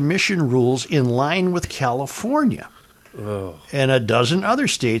Minnesota's emission rules in line with California and a dozen other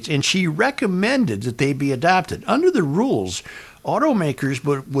states, and she recommended that they be adopted. Under the rules, automakers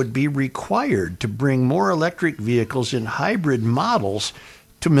would be required to bring more electric vehicles and hybrid models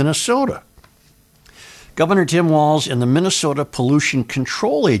to Minnesota. Governor Tim Walz and the Minnesota Pollution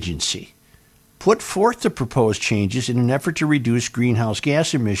Control Agency put forth the proposed changes in an effort to reduce greenhouse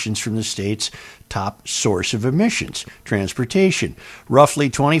gas emissions from the state's top source of emissions, transportation. Roughly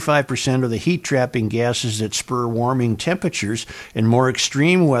 25% of the heat-trapping gases that spur warming temperatures and more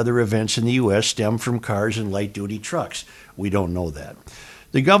extreme weather events in the U.S. stem from cars and light-duty trucks. We don't know that.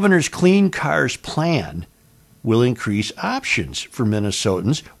 The governor's Clean Cars plan will increase options for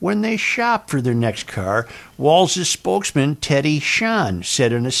Minnesotans when they shop for their next car, Walz's spokesman Teddy Sean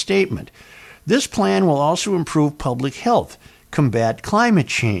said in a statement. This plan will also improve public health, combat climate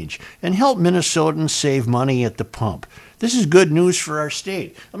change, and help Minnesotans save money at the pump. This is good news for our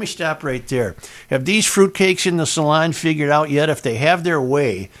state. Let me stop right there. Have these fruitcakes in the salon figured out yet? If they have their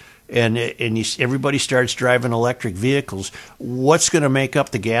way and everybody starts driving electric vehicles, what's going to make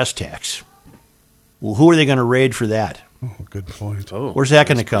up the gas tax? Well, who are they going to raid for that? Oh, good point. Where's that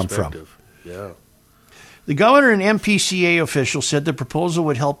going to come from? Yeah. The governor and MPCA officials said the proposal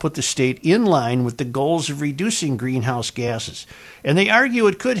would help put the state in line with the goals of reducing greenhouse gases, and they argue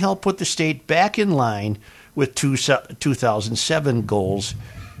it could help put the state back in line with 2007 goals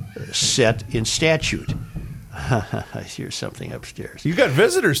set in statute. I hear something upstairs. You got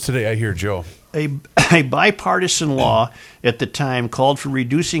visitors today, I hear, Joe. A bipartisan law at the time called for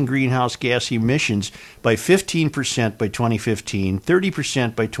reducing greenhouse gas emissions by 15% by 2015,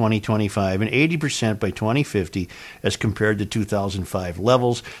 30% by 2025, and 80% by 2050 as compared to 2005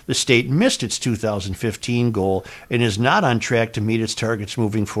 levels. The state missed its 2015 goal and is not on track to meet its targets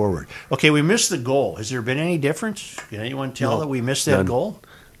moving forward. Okay, we missed the goal. Has there been any difference? Can anyone tell that we missed that goal?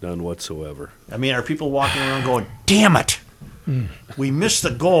 None whatsoever. I mean, are people walking around going, damn it, we missed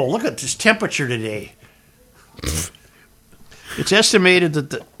the goal. Look at this temperature today. It's estimated that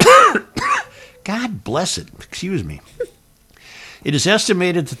the... God bless it. Excuse me. It is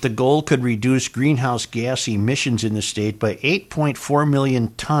estimated that the goal could reduce greenhouse gas emissions in the state by 8.4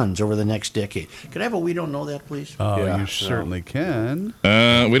 million tons over the next decade. Could I have a we don't know that, please? Oh, you certainly can.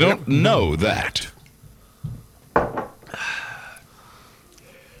 We don't know that.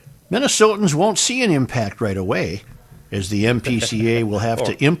 Minnesotans won't see an impact right away, as the MPCA will have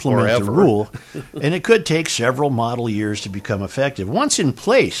to implement the rule, and it could take several model years to become effective. Once in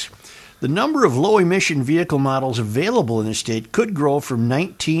place, the number of low-emission vehicle models available in the state could grow from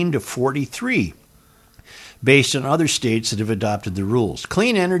 19 to 43, based on other states that have adopted the rules.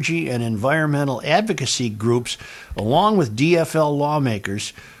 Clean energy and environmental advocacy groups, along with DFL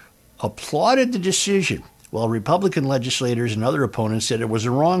lawmakers, applauded the decision, while Republican legislators and other opponents said it was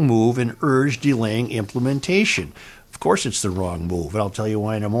a wrong move and urged delaying implementation. Of course it's the wrong move, and I'll tell you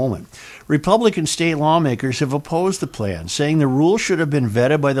why in a moment. Republican state lawmakers have opposed the plan, saying the rule should have been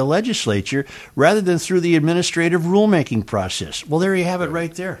vetted by the legislature rather than through the administrative rulemaking process. Well, there you have it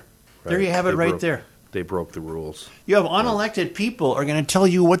right there. There you have it right there. They broke the rules. You have unelected people are going to tell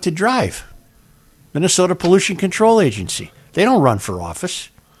you what to drive. Minnesota Pollution Control Agency. They don't run for office.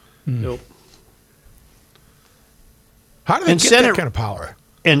 Nope. How do they get that kind of power?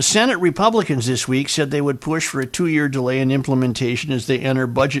 And Senate Republicans this week said they would push for a 2-year delay in implementation as they enter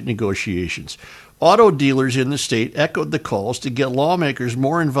budget negotiations. Auto dealers in the state echoed the calls to get lawmakers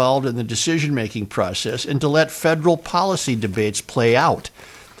more involved in the decision-making process and to let federal policy debates play out.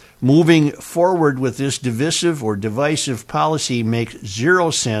 Moving forward with this divisive or divisive policy makes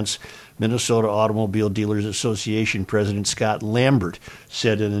zero sense, Minnesota Automobile Dealers Association President Scott Lambert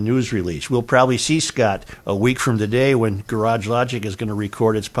said in a news release. We'll probably see Scott a week from today when Garage Logic is going to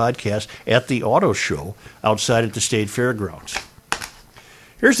record its podcast at the auto show outside at the state fairgrounds.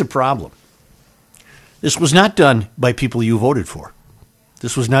 Here's the problem. This was not done by people you voted for.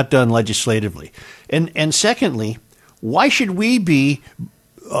 This was not done legislatively. And secondly, why should we be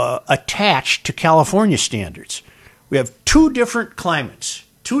attached to California standards? We have two different climates.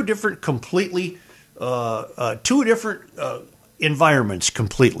 Two different environments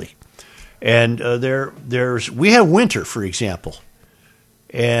completely. And we have winter, for example.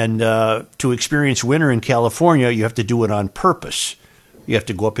 And to experience winter in California, you have to do it on purpose. You have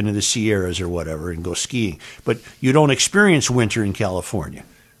to go up into the Sierras or whatever and go skiing. But you don't experience winter in California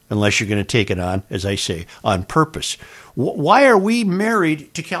unless you're going to take it on, as I say, on purpose. Why are we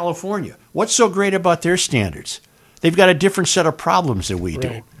married to California? What's so great about their standards? They've got a different set of problems than we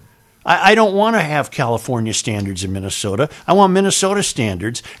do. I don't want to have California standards in Minnesota. I want Minnesota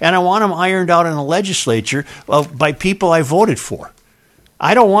standards, and I want them ironed out in the legislature by people I voted for.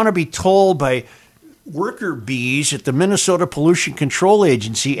 I don't want to be told by worker bees at the Minnesota Pollution Control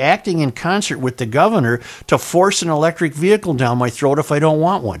Agency acting in concert with the governor to force an electric vehicle down my throat if I don't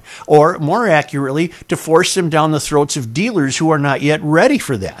want one. Or, more accurately, to force them down the throats of dealers who are not yet ready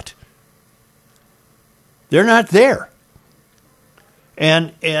for that. They're not there.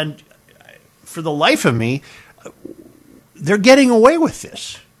 And for the life of me, they're getting away with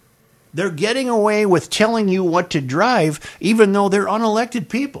this. They're getting away with telling you what to drive, even though they're unelected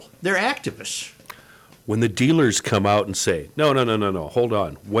people. They're activists. When the dealers come out and say, no, hold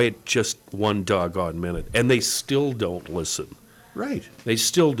on, wait just one doggone minute, and they still don't listen. Right. They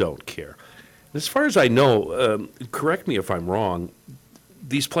still don't care. As far as I know, correct me if I'm wrong,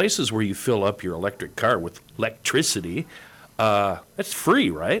 these places where you fill up your electric car with electricity, that's free,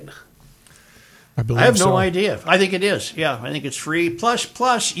 right? I have no idea. I think it is. Yeah, I think it's free.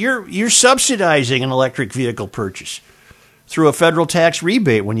 Plus, you're subsidizing an electric vehicle purchase through a federal tax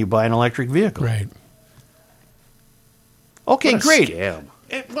rebate when you buy an electric vehicle. Right. Okay, What a great.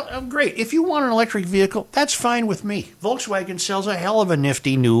 scam. Great. If you want an electric vehicle, that's fine with me. Volkswagen sells a hell of a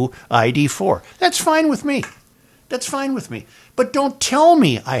nifty new ID4. That's fine with me. That's fine with me. But don't tell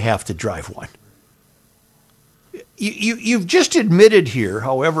me I have to drive one. You've just admitted here,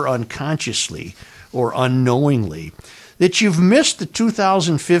 however unconsciously or unknowingly, that you've missed the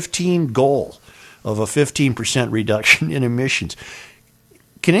 2015 goal of a 15% reduction in emissions.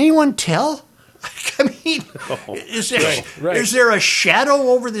 Can anyone tell I mean, is there a shadow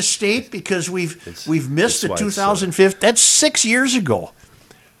over the state because we've missed the why it's, 2005? That's 6 years ago.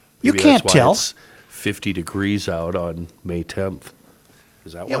 You Maybe can't that's why tell. It's 50 degrees out on May 10th.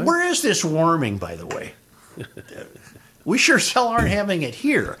 Is that Yeah, why? where is this warming, by the way? We sure as hell aren't having it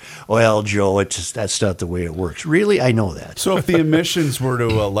here. Well, Joe, that's not the way it works. Really? I know that. So if the emissions were to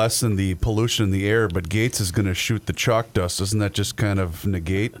lessen the pollution in the air, but Gates is going to shoot the chalk dust, doesn't that just kind of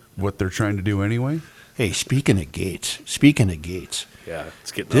negate what they're trying to do anyway? Hey, speaking of Gates, Yeah,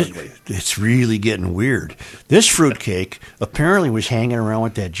 it's getting ugly. it's really getting weird. This fruitcake apparently was hanging around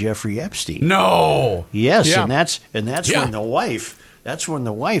with that Jeffrey Epstein. No. Yes, Yeah. and that's Yeah. when the wife Got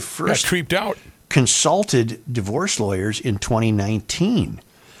first creeped out. consulted divorce lawyers in 2019.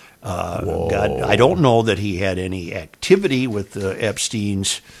 God, I don't know that he had any activity with the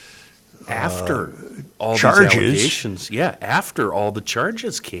Epstein's After all charges. these allegations, after all the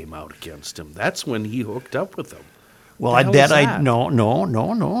charges came out against him, that's when he hooked up with them. Well, The I hell bet is I that?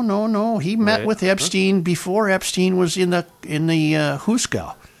 no. He met Right. with Epstein before Epstein was in the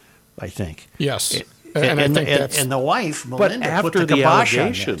Huskow, I think. Yes. And I think that's. and the wife But Melinda put after the the kibosh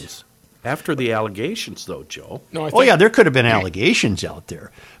on that. allegations, though, Joe, No, I think, Oh yeah, there could have been allegations out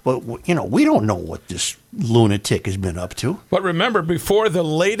there, but we don't know what this lunatic has been up to. But remember, before the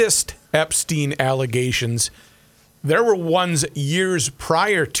latest Epstein allegations, there were ones years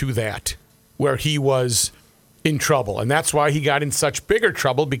prior to that where he was in trouble. And that's why he got in such bigger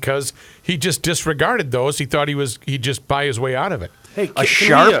trouble, because he just disregarded those. He thought he'd just buy his way out of it. hey,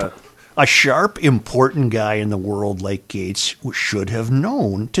 A sharp, important guy in the world like Gates should have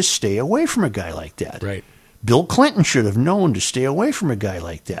known to stay away from a guy like that. Right. Bill Clinton should have known to stay away from a guy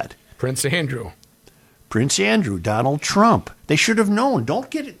like that. Prince Andrew. Prince Andrew, Donald Trump. They should have known. Don't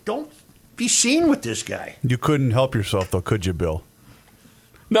be seen with this guy. You couldn't help yourself, though, could you, Bill?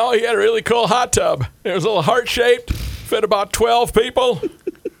 No, he had a really cool hot tub. It was a little heart-shaped, fit about 12 people.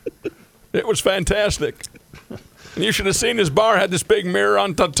 It was fantastic. And you should have seen his bar had this big mirror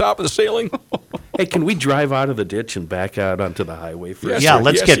on the top of the ceiling. Hey, can we drive out of the ditch and back out onto the highway for a Yes, Yeah, sir.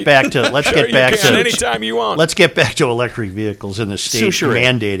 let's Yes, get you- back to Sure, you can anytime you want. Let's get back to electric vehicles in the state Sure.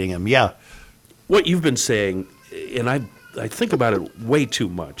 mandating them. Yeah. What you've been saying, and I think about it way too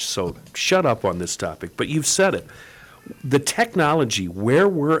much, so shut up on this topic, but you've said it. The technology where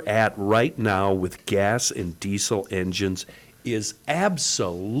we're at right now with gas and diesel engines is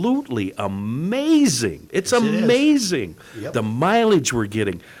absolutely amazing. It's Yes, it is. amazing. Yep. The mileage we're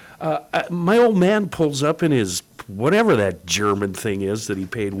getting. My old man pulls up in his whatever that German thing is that he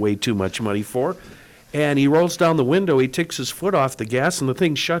paid way too much money for, and he rolls down the window, he takes his foot off the gas, and the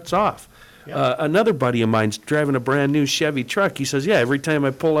thing shuts off. Another buddy of mine's driving a brand new Chevy truck. He says, "Yeah, every time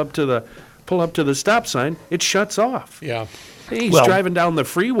I pull up to the stop sign, it shuts off." Yeah. He's Well- driving down the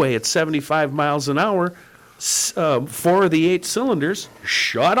freeway at 75 miles an hour. 4 of the 8 cylinders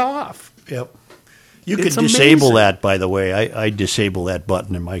shut off. Yep. You could It's disable amazing. that, by the way. I disable that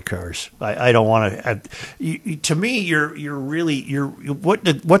button in my cars. I don't want to. To me, you're what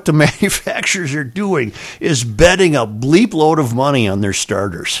the manufacturers are doing is betting a bleep load of money on their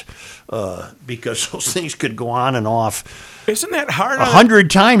starters, because those things could go on and off Isn't that hard? on 100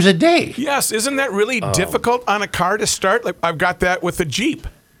 times a day. Yes. Isn't that really difficult on a car to start? Like I've got that with a Jeep.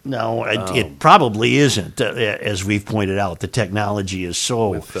 No, it probably isn't. As we've pointed out, the technology is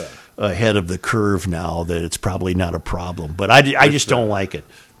so ahead of the curve now that it's probably not a problem. But I just don't like it.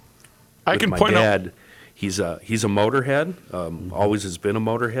 I With can my point out. dad, he's a motorhead, always has been a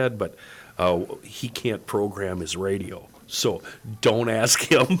motorhead, but he can't program his radio. So don't ask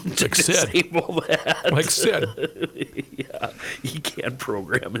him to Like Sid. disable that. Like Sid. Yeah, he can't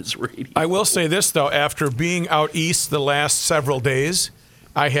program his radio. I will say this, though. After being out east the last several days,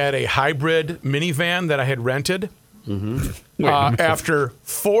 I had a hybrid minivan that I had rented. After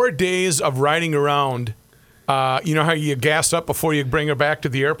 4 days of riding around, you know how you gas up before you bring her back to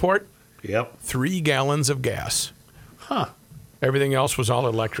the airport? Yep. 3 gallons of gas. Huh. Everything else was all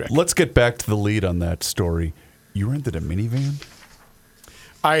electric. Let's get back to the lead on that story. You rented a minivan?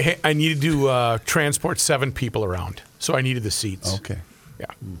 I needed to transport 7 people around, so I needed the seats. Okay. Yeah.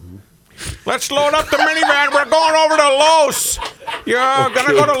 Let's load up the minivan. We're going over to Lowe's. You're going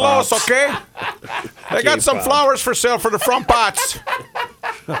to go to Lowe's, Pops. okay? They got some Pops. flowers for sale for the front pots.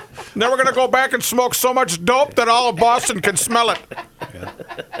 Then we're going to go back and smoke so much dope that all of Boston can smell it.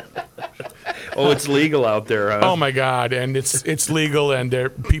 Oh, it's legal out there, huh? Oh, my God. And it's legal, and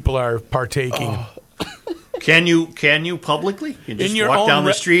people are partaking. Can you publicly? You just In your walk own down the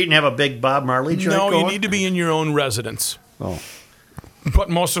re- street and have a big Bob Marley joint No, going? you need to be in your own residence. Oh. but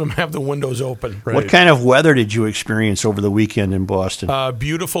most of them have the windows open. What kind of weather did you experience over the weekend in Boston?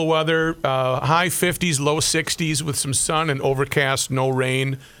 Beautiful weather, high 50s, low 60s with some sun and overcast, no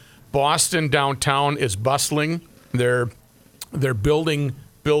rain. Boston downtown is bustling. They're building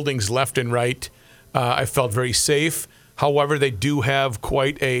buildings left and right. I felt very safe. However, they do have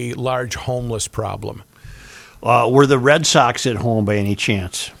quite a large homeless problem. Were the Red Sox at home by any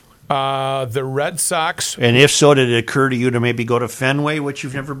chance? The Red Sox. And if so, did it occur to you to maybe go to Fenway, which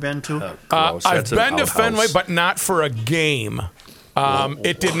you've never been to? I've been to Fenway, but not for a game.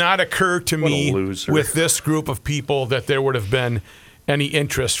 It did not occur to me with this group of people that there would have been any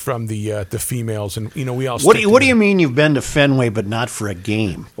interest from the females, and we all. What do you mean you've been to Fenway but not for a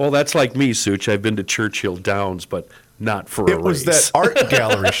game? Well, that's like me, Such. I've been to Churchill Downs, but not for a race. It was that art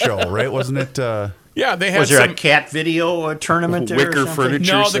gallery show, right? Wasn't it? Yeah, they had. Was there a cat video tournament there? Wicker or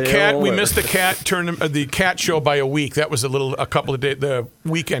furniture. No, the sale, cat. We or- missed the cat tournament, the cat show by a week. That was a couple of days, the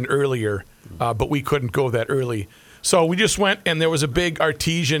weekend earlier, but we couldn't go that early. So we just went, and there was a big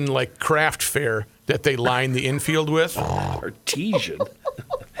artesian craft fair that they lined the infield with. Artesian?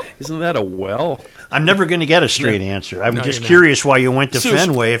 Isn't that a well? I'm never going to get a straight answer. I'm No, just you're not. curious why you went to Sus-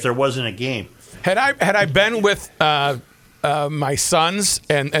 Fenway if there wasn't a game. Had I been with my sons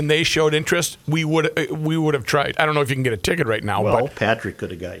and they showed interest, we would have tried. I don't know if you can get a ticket right now, Well, but Patrick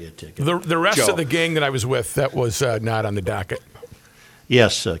could have got you a ticket. the rest Joe. of the gang that I was with, that was not on the docket.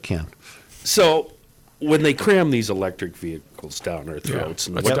 Yes, Ken. So when they cram these electric vehicles down our throats,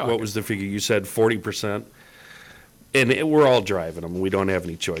 and let's talk. what was the figure? You said 40%? And we're all driving them. We don't have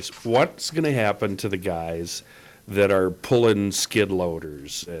any choice. What's going to happen to the guys that are pulling skid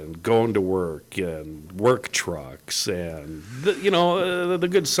loaders and going to work and work trucks and, the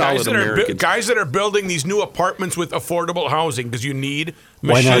good solid Americans? Guys that are building these new apartments with affordable housing because you need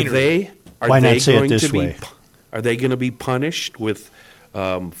Why not? machinery. Why not say it this way? Are they going to be punished with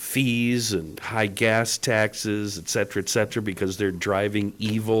fees and high gas taxes, et cetera, because they're driving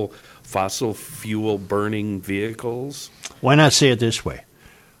evil fossil fuel burning vehicles? Why not say it this way?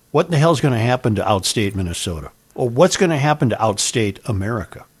 What in the hell's going to happen to outstate Minnesota? Or what's going to happen to outstate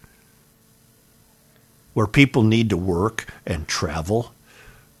America? Where people need to work and travel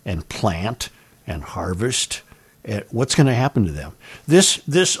and plant and harvest. What's going to happen to them?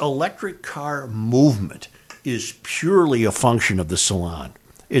 This electric car movement is purely a function of the salon.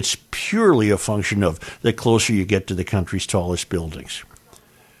 It's purely a function of the closer you get to the country's tallest buildings.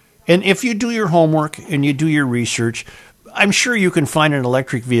 And if you do your homework and you do your research, I'm sure you can find an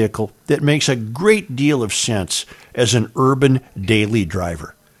electric vehicle that makes a great deal of sense as an urban daily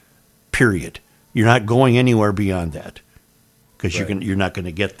driver. Period. You're not going anywhere beyond that because you're not going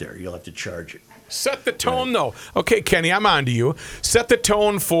to get there. You'll have to charge it. Set the tone, though. Okay, Kenny, I'm on to you. Set the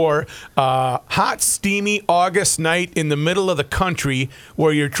tone for hot, steamy August night in the middle of the country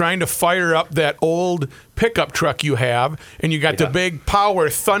where you're trying to fire up that old pickup truck you have, and you got the big power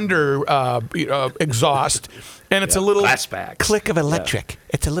thunder exhaust, and it's a little Fastbacks. click of electric.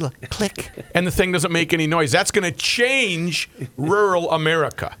 It's a little click, and the thing doesn't make any noise. That's going to change rural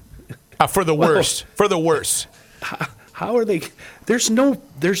America for the worse. For the worse. How are they? There's no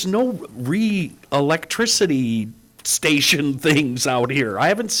electricity station things out here. I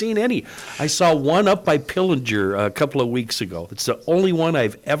haven't seen any. I saw one up by Pillinger a couple of weeks ago. It's the only one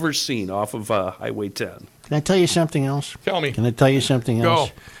I've ever seen off of Highway 10. Can I tell you something else? Tell me. Can I tell you something else?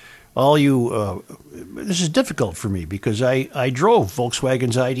 Go. All you, this is difficult for me because I drove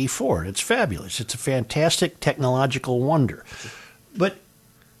Volkswagen's ID4. It's fabulous. It's a fantastic technological wonder. But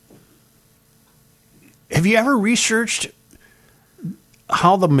have you ever researched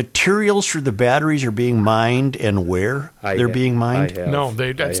how the materials for the batteries are being mined and where they're being mined? I have. No,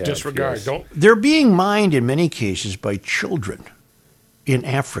 that's I have, disregard. yes. Don't. They're being mined in many cases by children in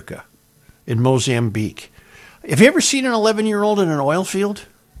Africa, in Mozambique. Have you ever seen an 11-year-old in an oil field?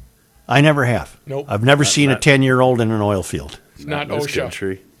 I never have. Nope. I've never seen a 10-year-old in an oil field. It's not in this OSHA.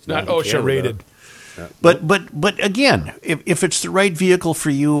 country. It's not Not in OSHA Canada. rated. But again, if it's the right vehicle for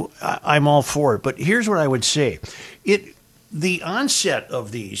you, I'm all for it. But here's what I would say. The onset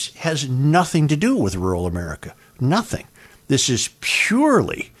of these has nothing to do with rural America. Nothing. This is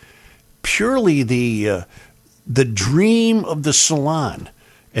purely the dream of the salon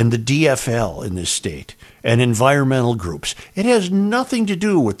and the DFL in this state and environmental groups. It has nothing to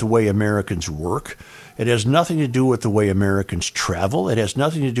do with the way Americans work. It has nothing to do with the way Americans travel. It has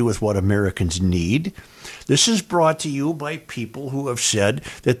nothing to do with what Americans need. This is brought to you by people who have said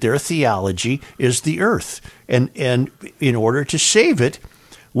that their theology is the earth. And in order to save it,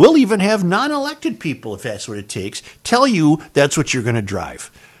 we'll even have non-elected people, if that's what it takes, tell you that's what you're going to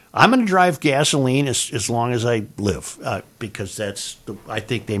drive. I'm going to drive gasoline as long as I live because I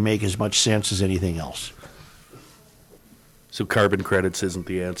think they make as much sense as anything else. So carbon credits isn't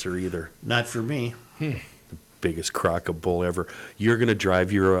the answer either. Not for me. Biggest crock of bull ever. You're going to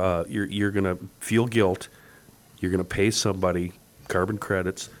drive you're going to feel guilt. You're going to pay somebody carbon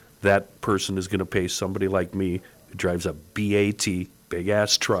credits. That person is going to pay somebody like me who drives a BAT, big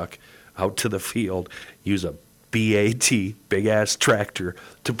ass truck, out to the field, use a BAT, big ass tractor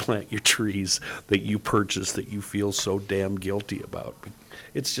to plant your trees that you purchased that you feel so damn guilty about.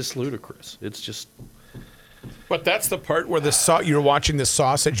 It's just ludicrous. It's just. But that's the part where you're watching the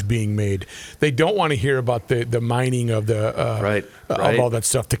sausage being made. They don't want to hear about the mining of Right. of all that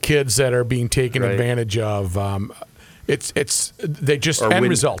stuff. The kids that are being taken Right. advantage of. They just Or end when-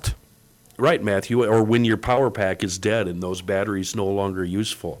 result. Right, Matthew. Or when your power pack is dead and those batteries no longer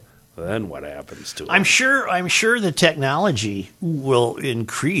useful, then what happens to it? I'm sure the technology will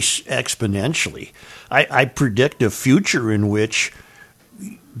increase exponentially. I predict a future in which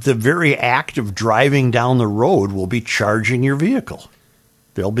the very act of driving down the road will be charging your vehicle.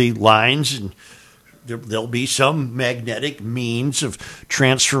 There'll be lines and there'll be some magnetic means of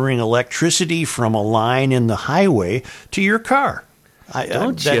transferring electricity from a line in the highway to your car.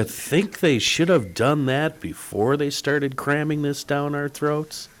 Don't you think they should have done that before they started cramming this down our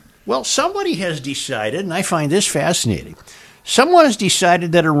throats? Well, somebody has decided, and I find this fascinating, someone has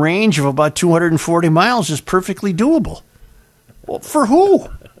decided that a range of about 240 miles is perfectly doable. Well, for who?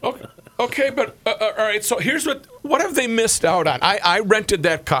 Okay, but all right. So here's what have they missed out on? I rented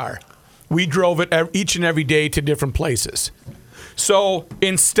that car. We drove it each and every day to different places. So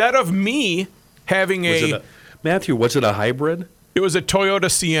instead of me having Matthew, was it a hybrid? It was a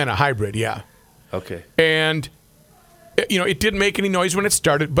Toyota Sienna hybrid, yeah. Okay. And it didn't make any noise when it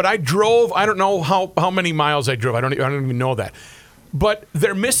started, but I drove. I don't know how many miles I drove. I don't even know that. But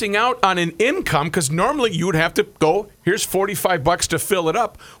they're missing out on an income because normally you would have to go. Here's $45 to fill it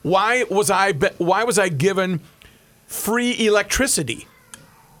up. Why was I given free electricity?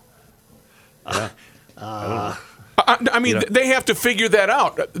 I mean, they have to figure that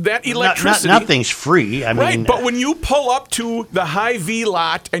out. That electricity, nothing's free. I mean, right? But when you pull up to the Hy-Vee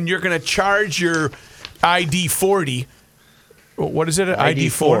lot and you're going to charge your ID40, what is it?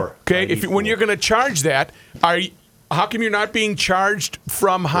 ID4. Okay, when you're going to charge that, how come you're not being charged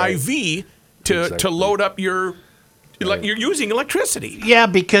from Hy-Vee to load up your? You're using electricity. Yeah,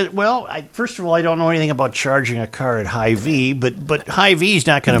 because first of all, I don't know anything about charging a car at Hy-Vee, but Hy-Vee's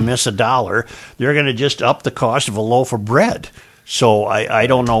not going to miss a dollar. They're going to just up the cost of a loaf of bread. So I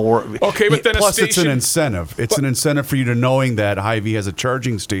don't know where. Okay, but then plus it's an incentive. It's an incentive for you to knowing that Hy-Vee has a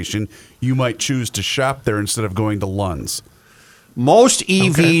charging station. You might choose to shop there instead of going to Lund's. Most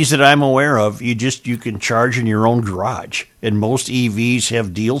EVs that I'm aware of, you can charge in your own garage, and most EVs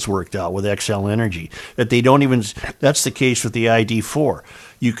have deals worked out with XL Energy that they don't even. That's the case with the ID4.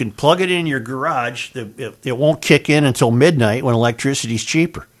 You can plug it in your garage. It won't kick in until midnight when electricity's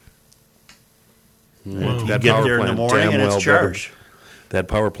cheaper. Wow. You get there in the morning and it's charged. That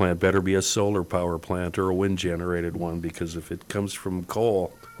power plant better be a solar power plant or a wind generated one, because if it comes from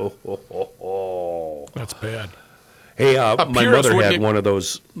coal, that's bad. Hey, my mother had one of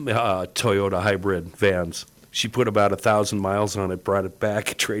those Toyota hybrid vans. She put about 1,000 miles on it, brought it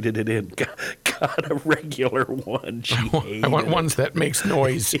back, traded it in, got a regular one. I want ones that makes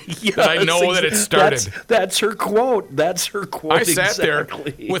noise. Yes, I know that it started. That's her quote. I sat there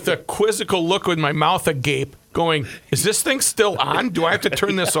with a quizzical look with my mouth agape going, is this thing still on? Do I have to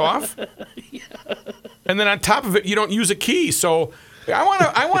turn this off? Yeah. And then on top of it, you don't use a key, so...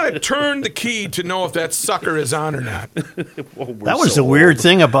 I want to turn the key to know if that sucker is on or not. That was the weird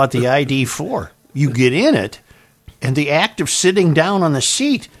thing about the ID4. You get in it, and the act of sitting down on the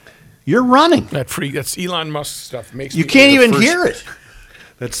seat, you're running. That's Elon Musk stuff. You can't even hear it.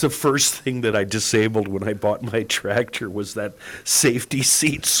 That's the first thing that I disabled when I bought my tractor was that safety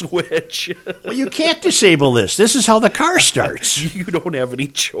seat switch. Well, you can't disable this. This is how the car starts. You don't have any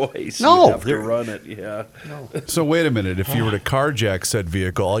choice. No. You have to run it, yeah. No. So wait a minute. If you were to carjack said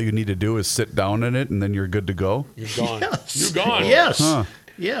vehicle, all you need to do is sit down in it, and then you're good to go? You're gone. Yes. You're gone. Yes. Huh.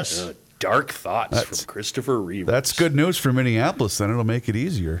 Yes. Dark thoughts from Christopher Reeves. That's good news for Minneapolis, then. It'll make it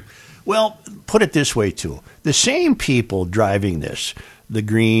easier. Well, put it this way, too. The same people driving this, the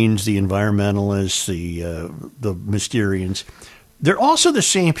Greens, the environmentalists, the Mysterians, they're also the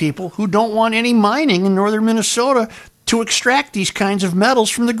same people who don't want any mining in northern Minnesota to extract these kinds of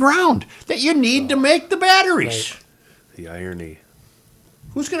metals from the ground that you need to make the batteries. Right. The irony.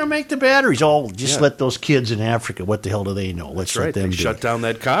 Who's going to make the batteries? Oh, just let those kids in Africa. What the hell do they know? Let's let them They do shut it. down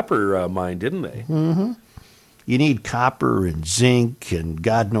that copper mine, didn't they? Mm-hmm. You need copper and zinc and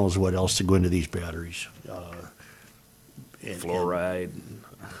God knows what else to go into these batteries. Fluoride.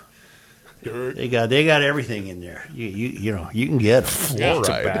 They got everything in there. You know you can get them.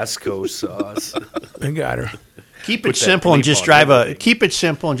 Fluoride. Tabasco sauce. I got her. Keep Put it that simple and bleep just on drive everything. keep it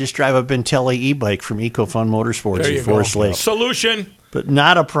simple and just drive a Bentelli e-bike from EcoFun Motorsports There in you Forest go. Lake. Solution. But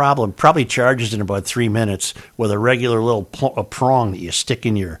not a problem. Probably charges in about 3 minutes with a regular little a prong that you stick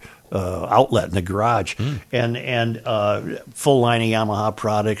in your outlet in the garage. And full line of Yamaha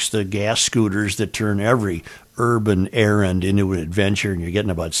products, the gas scooters that turn every urban errand into an adventure, and you're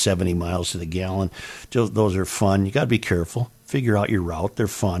getting about 70 miles to the gallon. Those are fun. You got to be careful. Figure out your route. They're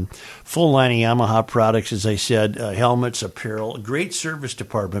fun. Full line of Yamaha products, as I said, helmets, apparel, great service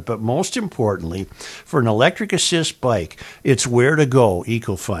department, but most importantly, for an electric assist bike, it's where to go,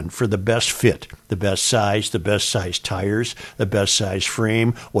 EcoFun, for the best fit, the best size tires, the best size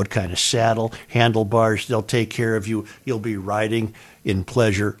frame, what kind of saddle, handlebars. They'll take care of you. You'll be riding in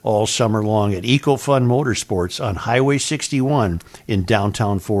pleasure all summer long at EcoFun Motorsports on Highway 61 in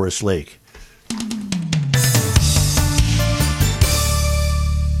downtown Forest Lake.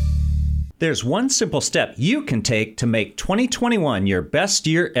 There's one simple step you can take to make 2021 your best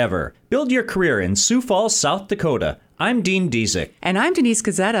year ever. Build your career in Sioux Falls, South Dakota. I'm Dean Diezik. And I'm Denise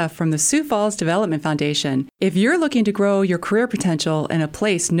Gazetta from the Sioux Falls Development Foundation. If you're looking to grow your career potential in a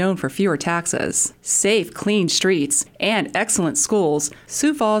place known for fewer taxes, safe, clean streets, and excellent schools,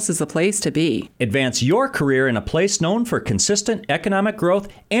 Sioux Falls is the place to be. Advance your career in a place known for consistent economic growth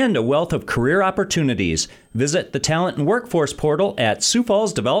and a wealth of career opportunities. Visit the Talent and Workforce portal at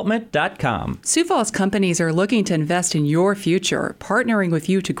SiouxFallsDevelopment.com. Sioux Falls companies are looking to invest in your future, partnering with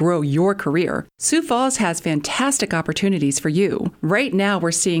you to grow your career. Sioux Falls has fantastic opportunities for you. Right now,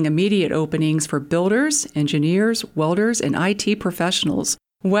 we're seeing immediate openings for builders, engineers, welders, and IT professionals.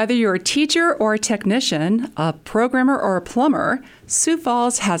 Whether you're a teacher or a technician, a programmer or a plumber, Sioux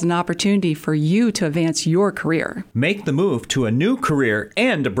Falls has an opportunity for you to advance your career. Make the move to a new career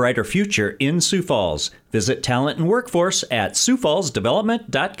and a brighter future in Sioux Falls. Visit Talent and Workforce at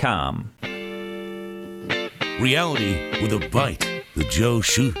SiouxFallsDevelopment.com. Reality with a bite. The Joe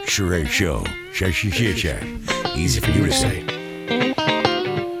Shushare Show. Easy for you to say.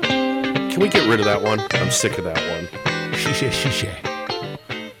 Can we get rid of that one? I'm sick of that one.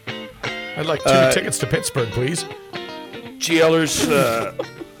 I'd like 2 tickets to Pittsburgh, please. GLers,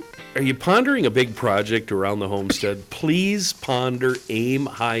 are you pondering a big project around the homestead? Please ponder Aim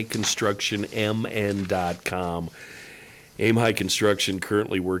High Construction, MN.com. Aim High Construction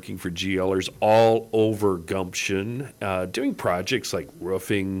currently working for GLers all over Gumption, doing projects like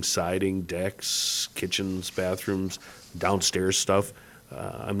roofing, siding, decks, kitchens, bathrooms, downstairs stuff.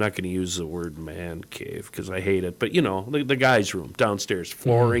 I'm not going to use the word man cave because I hate it, but you know, the guy's room, downstairs,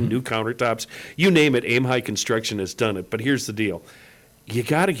 flooring, new countertops, you name it, Aim High Construction has done it. But here's the deal. You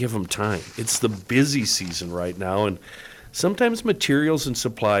got to give them time. It's the busy season right now, and sometimes materials and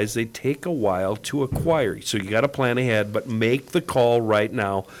supplies, they take a while to acquire. So you got to plan ahead, but make the call right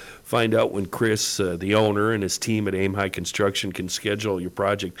now. Find out when Chris, the owner, and his team at Aim High Construction can schedule your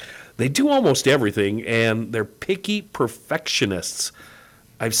project. They do almost everything, and they're picky perfectionists.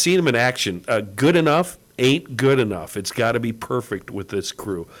 I've seen them in action. Good enough ain't good enough. It's got to be perfect with this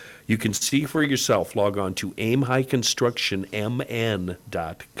crew. You can see for yourself. Log on to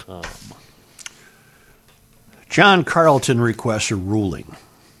aimhighconstructionmn.com. John Carlton requests a ruling.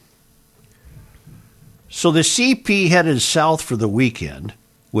 So the CP headed south for the weekend,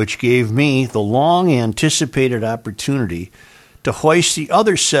 which gave me the long-anticipated opportunity to hoist the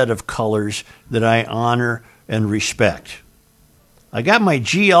other set of colors that I honor and respect. I got my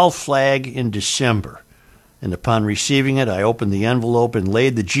GL flag in December, and upon receiving it, I opened the envelope and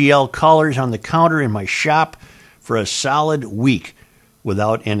laid the GL colors on the counter in my shop for a solid week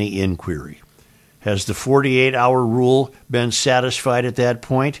without any inquiry. Has the 48-hour rule been satisfied at that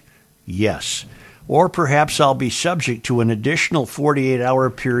point? Yes. Or perhaps I'll be subject to an additional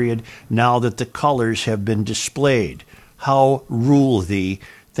 48-hour period now that the colors have been displayed. How rule thee?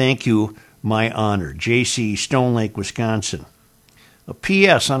 Thank you, my honor. J.C., Stone Lake, Wisconsin. A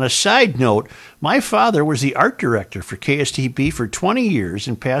P.S. On a side note, my father was the art director for KSTP for 20 years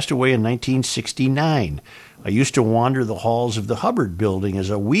and passed away in 1969. I used to wander the halls of the Hubbard building as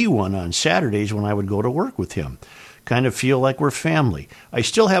a wee one on Saturdays when I would go to work with him. Kind of feel like we're family. I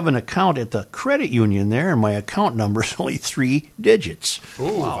still have an account at the credit union there, and my account number is only 3 digits.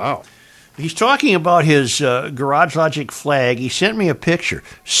 Ooh, wow. He's talking about his Garage Logic flag. He sent me a picture.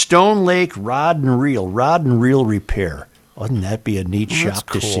 Stone Lake Rod and Reel Repair. Wouldn't that be a neat shop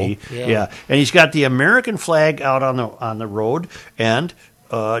to see? Yeah. And he's got the American flag out on the road, and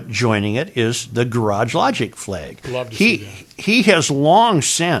joining it is the Garage Logic flag. Love to see that. He has long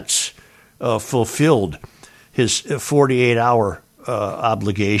since fulfilled his 48-hour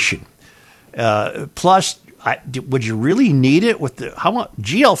obligation. Plus, would you really need it with the how much?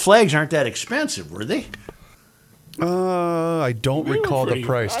 GL flags aren't that expensive, were they? I don't recall the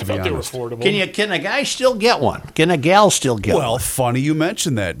price, to be honest. They were affordable. Can a guy still get one? Can a gal still get one? Well, funny you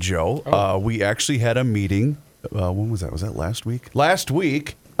mentioned that, Joe. We actually had a meeting. When was that? Was that last week? Last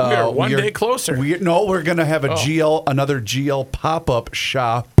week. We are one day closer. We're going to have another GL pop-up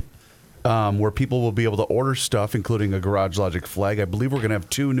shop where people will be able to order stuff, including a Garage Logic flag. I believe we're going to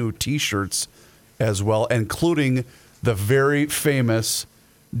have 2 new T-shirts as well, including the very famous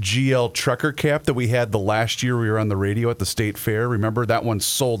GL trucker cap that we had the last year we were on the radio at the state fair. Remember, that one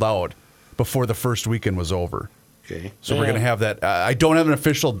sold out before the first weekend was over. Okay. So we're going to have that. I don't have an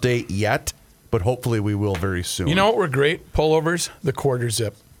official date yet, but hopefully we will very soon. You know what were great pullovers? The quarter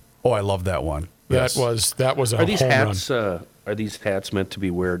zip. Oh, I love that one. That was a Are these home hats? run. Are these hats meant to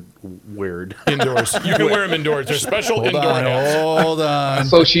be weared Indoors. You can wear them indoors. They're special indoor hats. Hold on.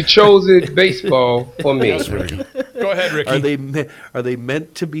 So she chose it baseball for me. Go ahead, Ricky. Are they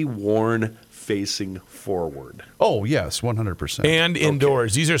meant to be worn facing forward? Oh, yes, 100%. And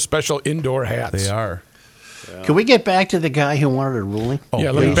indoors. These are special indoor hats. They are. Can we get back to the guy who wanted a ruling? Oh,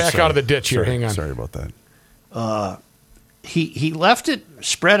 Yeah, let me please. back out of the ditch here. Sorry, Hang on. Sorry about that. He left it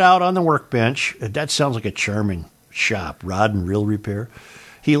spread out on the workbench. That sounds like a charming shop, rod and reel repair.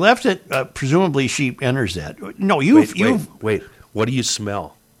 He left it. Presumably, she enters that. No, Wait. What do you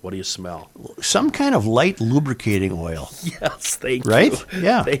smell? What do you smell? Some kind of light lubricating oil. Yes, thank you. Right?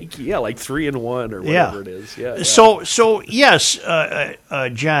 Yeah. Thank you. Yeah, like 3-in-1 or whatever it is. Yeah. So yes,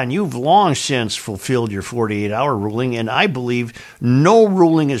 John, you've long since fulfilled your 48-hour ruling, and I believe no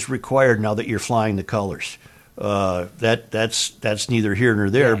ruling is required now that you're flying the colors. That's neither here nor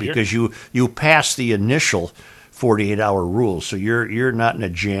there because you passed the initial 48-hour rule, so you're not in a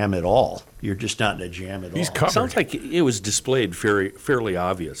jam at all. You're just not in a jam at all. Sounds like it was displayed fairly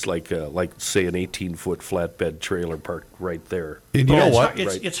obvious, like say an 18-foot flatbed trailer parked right there. And you know what?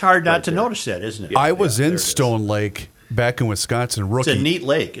 It's hard not to notice that, isn't it? I was in Stone Lake back in Wisconsin. Rookie. It's a neat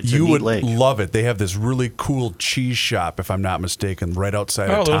lake. You would love it. They have this really cool cheese shop, if I'm not mistaken, right outside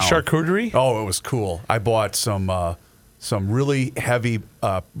of town. Oh, little charcuterie? Oh, it was cool. I bought some really heavy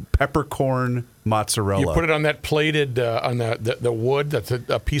peppercorn mozzarella. You put it on that plated, on the wood, that's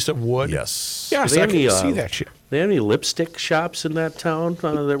a piece of wood? Yes. Yes, I can see that shit. They have any lipstick shops in that town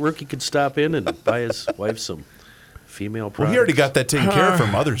that Rookie could stop in and buy his wife some female products? Well, he already got that taken care of for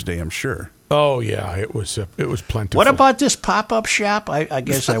Mother's Day, I'm sure. Oh, yeah, it was plentiful. What about this pop-up shop? I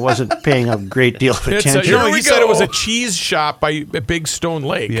guess I wasn't paying a great deal of attention. He said it was a cheese shop by Big Stone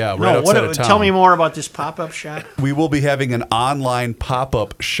Lake. Yeah, right outside of town. Tell me more about this pop-up shop. We will be having an online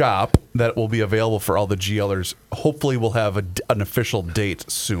pop-up shop that will be available for all the GLers. Hopefully, we'll have an official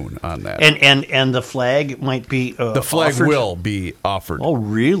date soon on that. And the flag might be the flag offered? will be offered. Oh,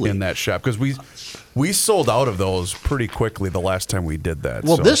 really? In that shop because we sold out of those pretty quickly the last time we did that.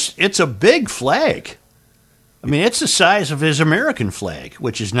 Well, so. it's a big flag. I mean, it's the size of his American flag,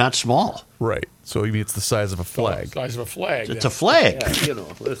 which is not small. Right. So it's the size of a flag. Size of a flag. It's a flag. Yeah,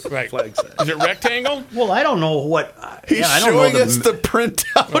 Right. flag size. Is it rectangle? Well, I don't know what. He's I don't showing know us the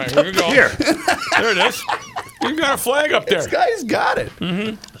printout. All right, here we go. Here. There it is. You got a flag up there. This guy's got it.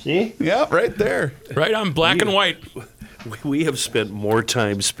 See? Yeah, right there. Right on black and white. We have spent more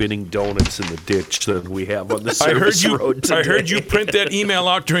time spinning donuts in the ditch than we have on the service road today. I heard you print that email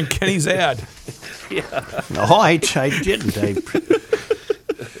out during Kenny's ad. No, I didn't.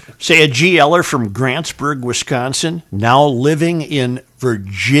 Say a GLer from Grantsburg, Wisconsin, now living in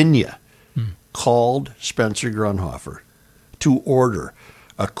Virginia, called Spencer Grunhofer to order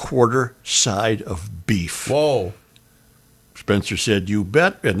a quarter side of beef. Whoa. Spencer said, "You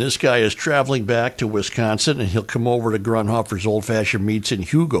bet." And this guy is traveling back to Wisconsin, and he'll come over to Grunhofer's Old Fashioned Meats in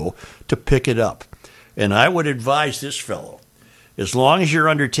Hugo to pick it up. And I would advise this fellow, as long as you're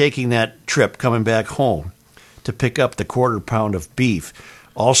undertaking that trip coming back home to pick up the quarter pound of beef,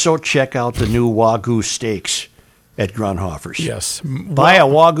 also check out the new Wagyu steaks at Grunhofer's. Yes. Buy a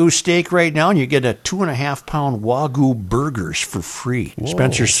Wagyu steak right now, and you get a 2.5-pound Wagyu burgers for free. Whoa.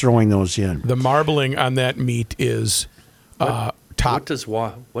 Spencer's throwing those in. The marbling on that meat is top. What does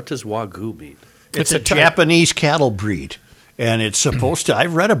Wagyu mean? It's a Japanese cattle breed. And it's supposed to,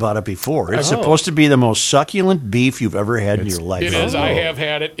 I've read about it before. It's supposed to be the most succulent beef you've ever had in your life. It is. I have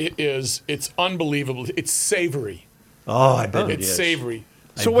had it. It's unbelievable. It's savory. Oh, I bet it's savory.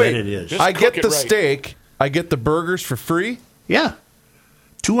 So I wait, bet it is. I get the right. steak. I get the burgers for free? Yeah.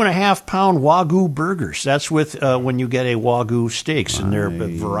 2.5 pound Wagyu burgers. That's with when you get a Wagyu steaks, and they're a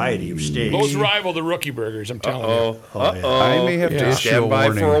variety of steaks. Those rival the rookie burgers, I'm telling you. I may have to issue Stand a by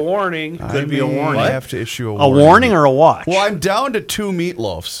warning. for a warning. Could be a warning. I have to issue a A warning. warning or a watch? Well, I'm down to 2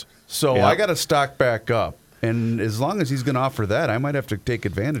 meatloafs, so Yep. I got to stock back up. And as long as he's going to offer that, I might have to take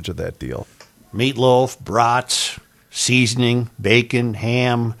advantage of that deal. Meatloaf, brats, seasoning, bacon,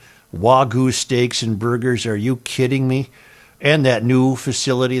 ham, Wagyu steaks and burgers. Are you kidding me? And that new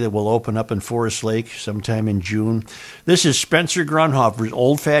facility that will open up in Forest Lake sometime in June. This is Spencer Grunhofer's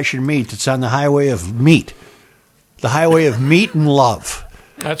Old Fashioned Meat. It's on the highway of meat. The highway of meat and love.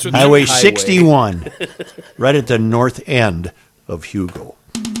 That's what Highway 61, right at the north end of Hugo.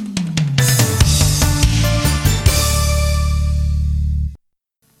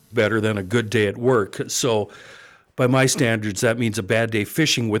 Better than a good day at work. So, by my standards, that means a bad day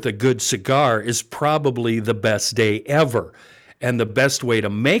fishing with a good cigar is probably the best day ever. And the best way to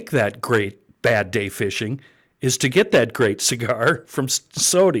make that great bad day fishing is to get that great cigar from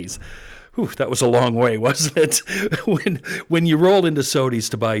Sody's. Whew, that was a long way, wasn't it? When you roll into Sody's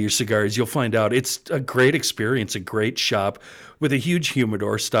to buy your cigars, you'll find out it's a great experience, a great shop with a huge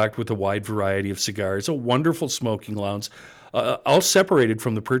humidor stocked with a wide variety of cigars, a wonderful smoking lounge, all separated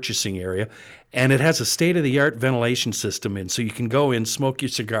from the purchasing area, and it has a state-of-the-art ventilation system in, so you can go in, smoke your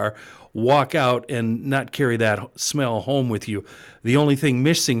cigar, walk out, and not carry that smell home with you. The only thing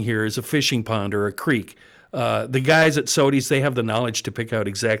missing here is a fishing pond or a creek. The guys at Sody's, they have the knowledge to pick out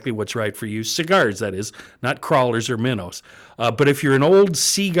exactly what's right for you. Cigars, that is, not crawlers or minnows. But if you're an old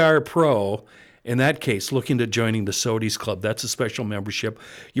cigar pro, in that case, look into joining the Sody's Club. That's a special membership.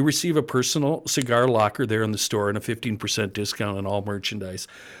 You receive a personal cigar locker there in the store and a 15% discount on all merchandise.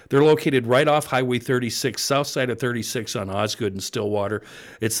 They're located right off Highway 36, south side of 36 on Osgood and Stillwater.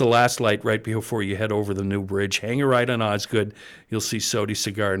 It's the last light right before you head over the new bridge. Hang a right on Osgood. You'll see Sody's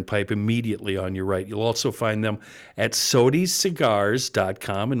Cigar and Pipe immediately on your right. You'll also find them at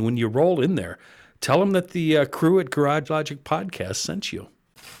sodyscigars.com. And when you roll in there, tell them that the crew at Garage Logic Podcast sent you.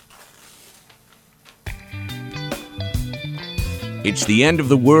 It's the end of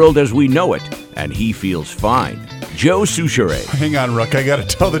the world as we know it, and he feels fine. Joe Souchere. Hang on, Rook. I got to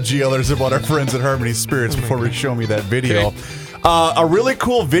tell the GLers about our friends at Harmony Spirits before we show me that video. Okay. A really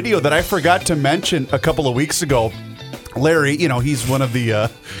cool video that I forgot to mention a couple of weeks ago. Larry, he's one of the...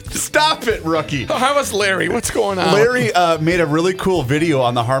 Stop it, Rookie. Oh, how was Larry? What's going on? Larry made a really cool video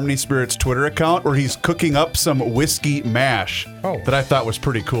on the Harmony Spirits Twitter account where he's cooking up some whiskey mash that I thought was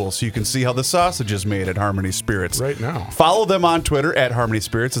pretty cool. So you can see how the sausage is made at Harmony Spirits. Right now. Follow them on Twitter at Harmony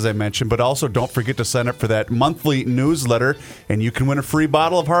Spirits, as I mentioned, but also don't forget to sign up for that monthly newsletter, and you can win a free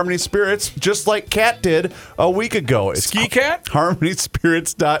bottle of Harmony Spirits, just like Kat did a week ago. It's Ski Cat?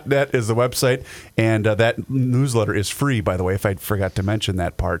 HarmonySpirits.net is the website, and that newsletter is free, by the way, if I forgot to mention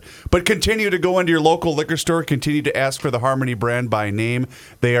that part. But continue to go into your local liquor store, continue to ask for the Harmony brand by name.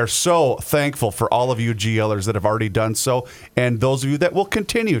 They are so thankful for all of you GLers that have already done so, and those of you that will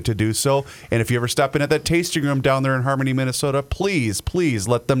continue to do so. And if you ever stop in at that tasting room down there in Harmony, Minnesota, please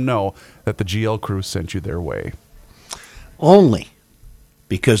let them know that the GL crew sent you their way. Only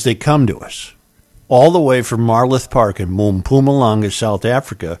because they come to us all the way from Marloth Park in Mpumalanga, South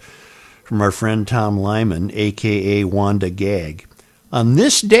Africa, from our friend Tom Lyman, a.k.a. Wanda Gag. On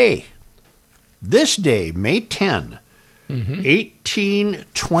this day, May 10,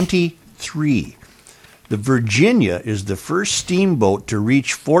 1823, the Virginia is the first steamboat to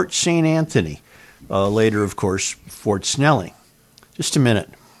reach Fort St. Anthony. Later, of course, Fort Snelling. Just a minute.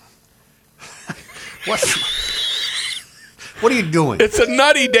 What are you doing? It's a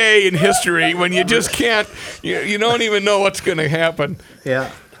nutty day in history when you just can't, you don't even know what's going to happen. Yeah.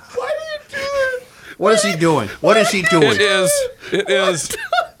 Why do you do that? What is he doing? What is he doing? It is.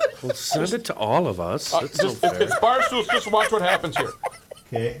 Well, send it to all of us. That's so It's fair. Barstool. Just watch what happens here.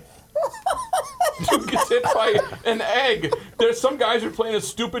 Okay. Dude gets hit by an egg. There's some guys who are playing a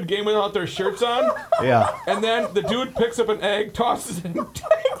stupid game without their shirts on. Yeah. And then the dude picks up an egg, tosses it, and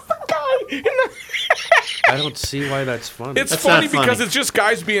takes the guy in the I don't see why that's funny. It's That's funny not funny. because it's just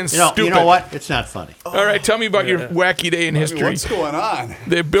guys being stupid. You know what? It's not funny. All right, tell me about your wacky day in history. What's going on?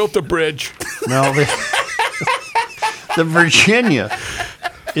 They built a bridge. No, the Virginia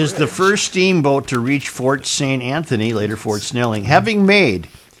is the first steamboat to reach Fort St. Anthony, later Fort Snelling, having made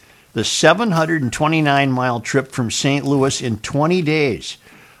the 729-mile trip from St. Louis in 20 days.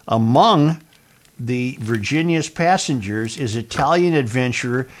 Among the Virginia's passengers is Italian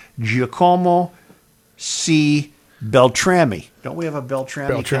adventurer Giacomo C. Beltrami. Don't we have a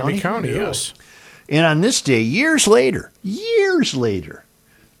Beltrami County? Beltrami County, yes. And on this day, years later,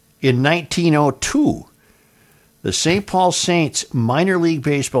 in 1902, The St. Paul Saints minor league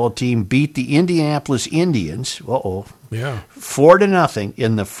baseball team beat the Indianapolis Indians, 4-0,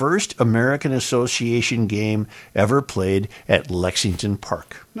 in the first American Association game ever played at Lexington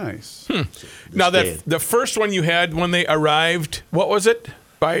Park. Nice. Now, the first one you had when they arrived, what was it?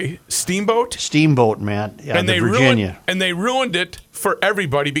 By steamboat? Steamboat, Matt. Yeah, and Virginia. They ruined it for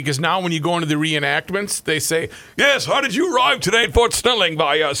everybody because now when you go into the reenactments, they say, yes, how did you arrive today at Fort Snelling?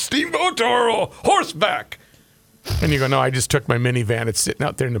 By a steamboat or a horseback? And you go, no, I just took my minivan. It's sitting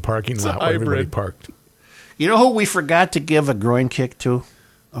out there in the parking lot where everybody parked. You know who we forgot to give a groin kick to?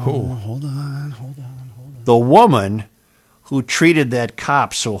 Oh, hold on. The woman who treated that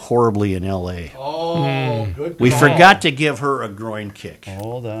cop so horribly in L.A. Oh, good We call. forgot to give her a groin kick.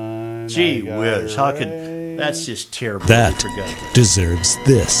 Hold on. Gee whiz, how could... That's just terrible. That We forgot that. deserves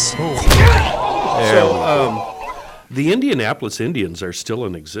this. So, the Indianapolis Indians are still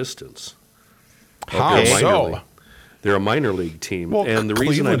in existence. How They're a minor so? league. They're a minor league team, Well, and the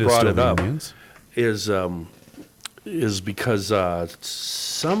reason I Cleveland is brought still it the up Indians. is because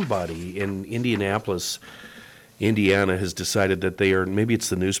somebody in Indianapolis, Indiana, has decided that they are, maybe it's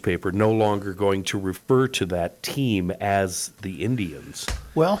the newspaper, no longer going to refer to that team as the Indians.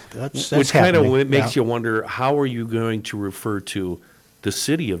 Well, that's Which kind happening. of makes Yeah. you wonder, how are you going to refer to the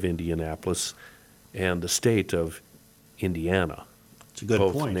city of Indianapolis and the state of Indiana? It's a good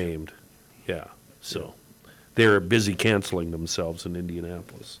both point. named. Yeah, so they're busy canceling themselves in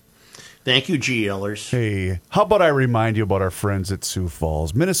Indianapolis. Thank you, GLers. Hey, how about I remind you about our friends at Sioux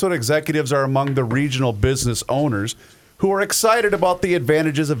Falls? Minnesota executives are among the regional business owners who are excited about the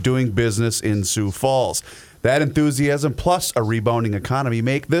advantages of doing business in Sioux Falls. That enthusiasm plus a rebounding economy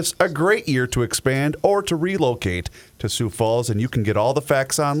make this a great year to expand or to relocate to Sioux Falls, and you can get all the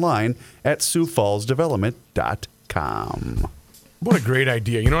facts online at SiouxFallsDevelopment.com. What a great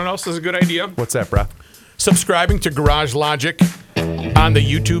idea. You know what else is a good idea? What's that, brah? Subscribing to Garage Logic on the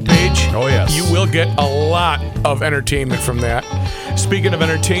YouTube page. Oh, yes. You will get a lot of entertainment from that. Speaking of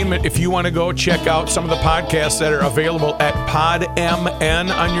entertainment, if you want to go check out some of the podcasts that are available at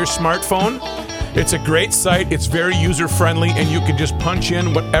PodMN on your smartphone, it's a great site. It's very user-friendly, and you can just punch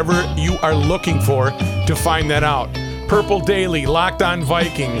in whatever you are looking for to find that out. Purple Daily, Locked On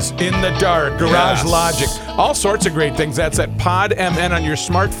Vikings, In the Dark, Garage Logic, all sorts of great things. That's at PodMN on your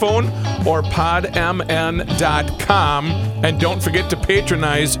smartphone or podmn.com. And don't forget to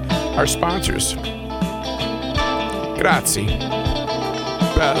patronize our sponsors. Grazie.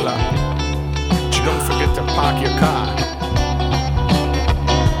 Bella. But you don't forget to park your car.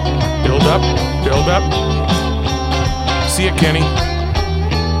 Build up. See you, Kenny.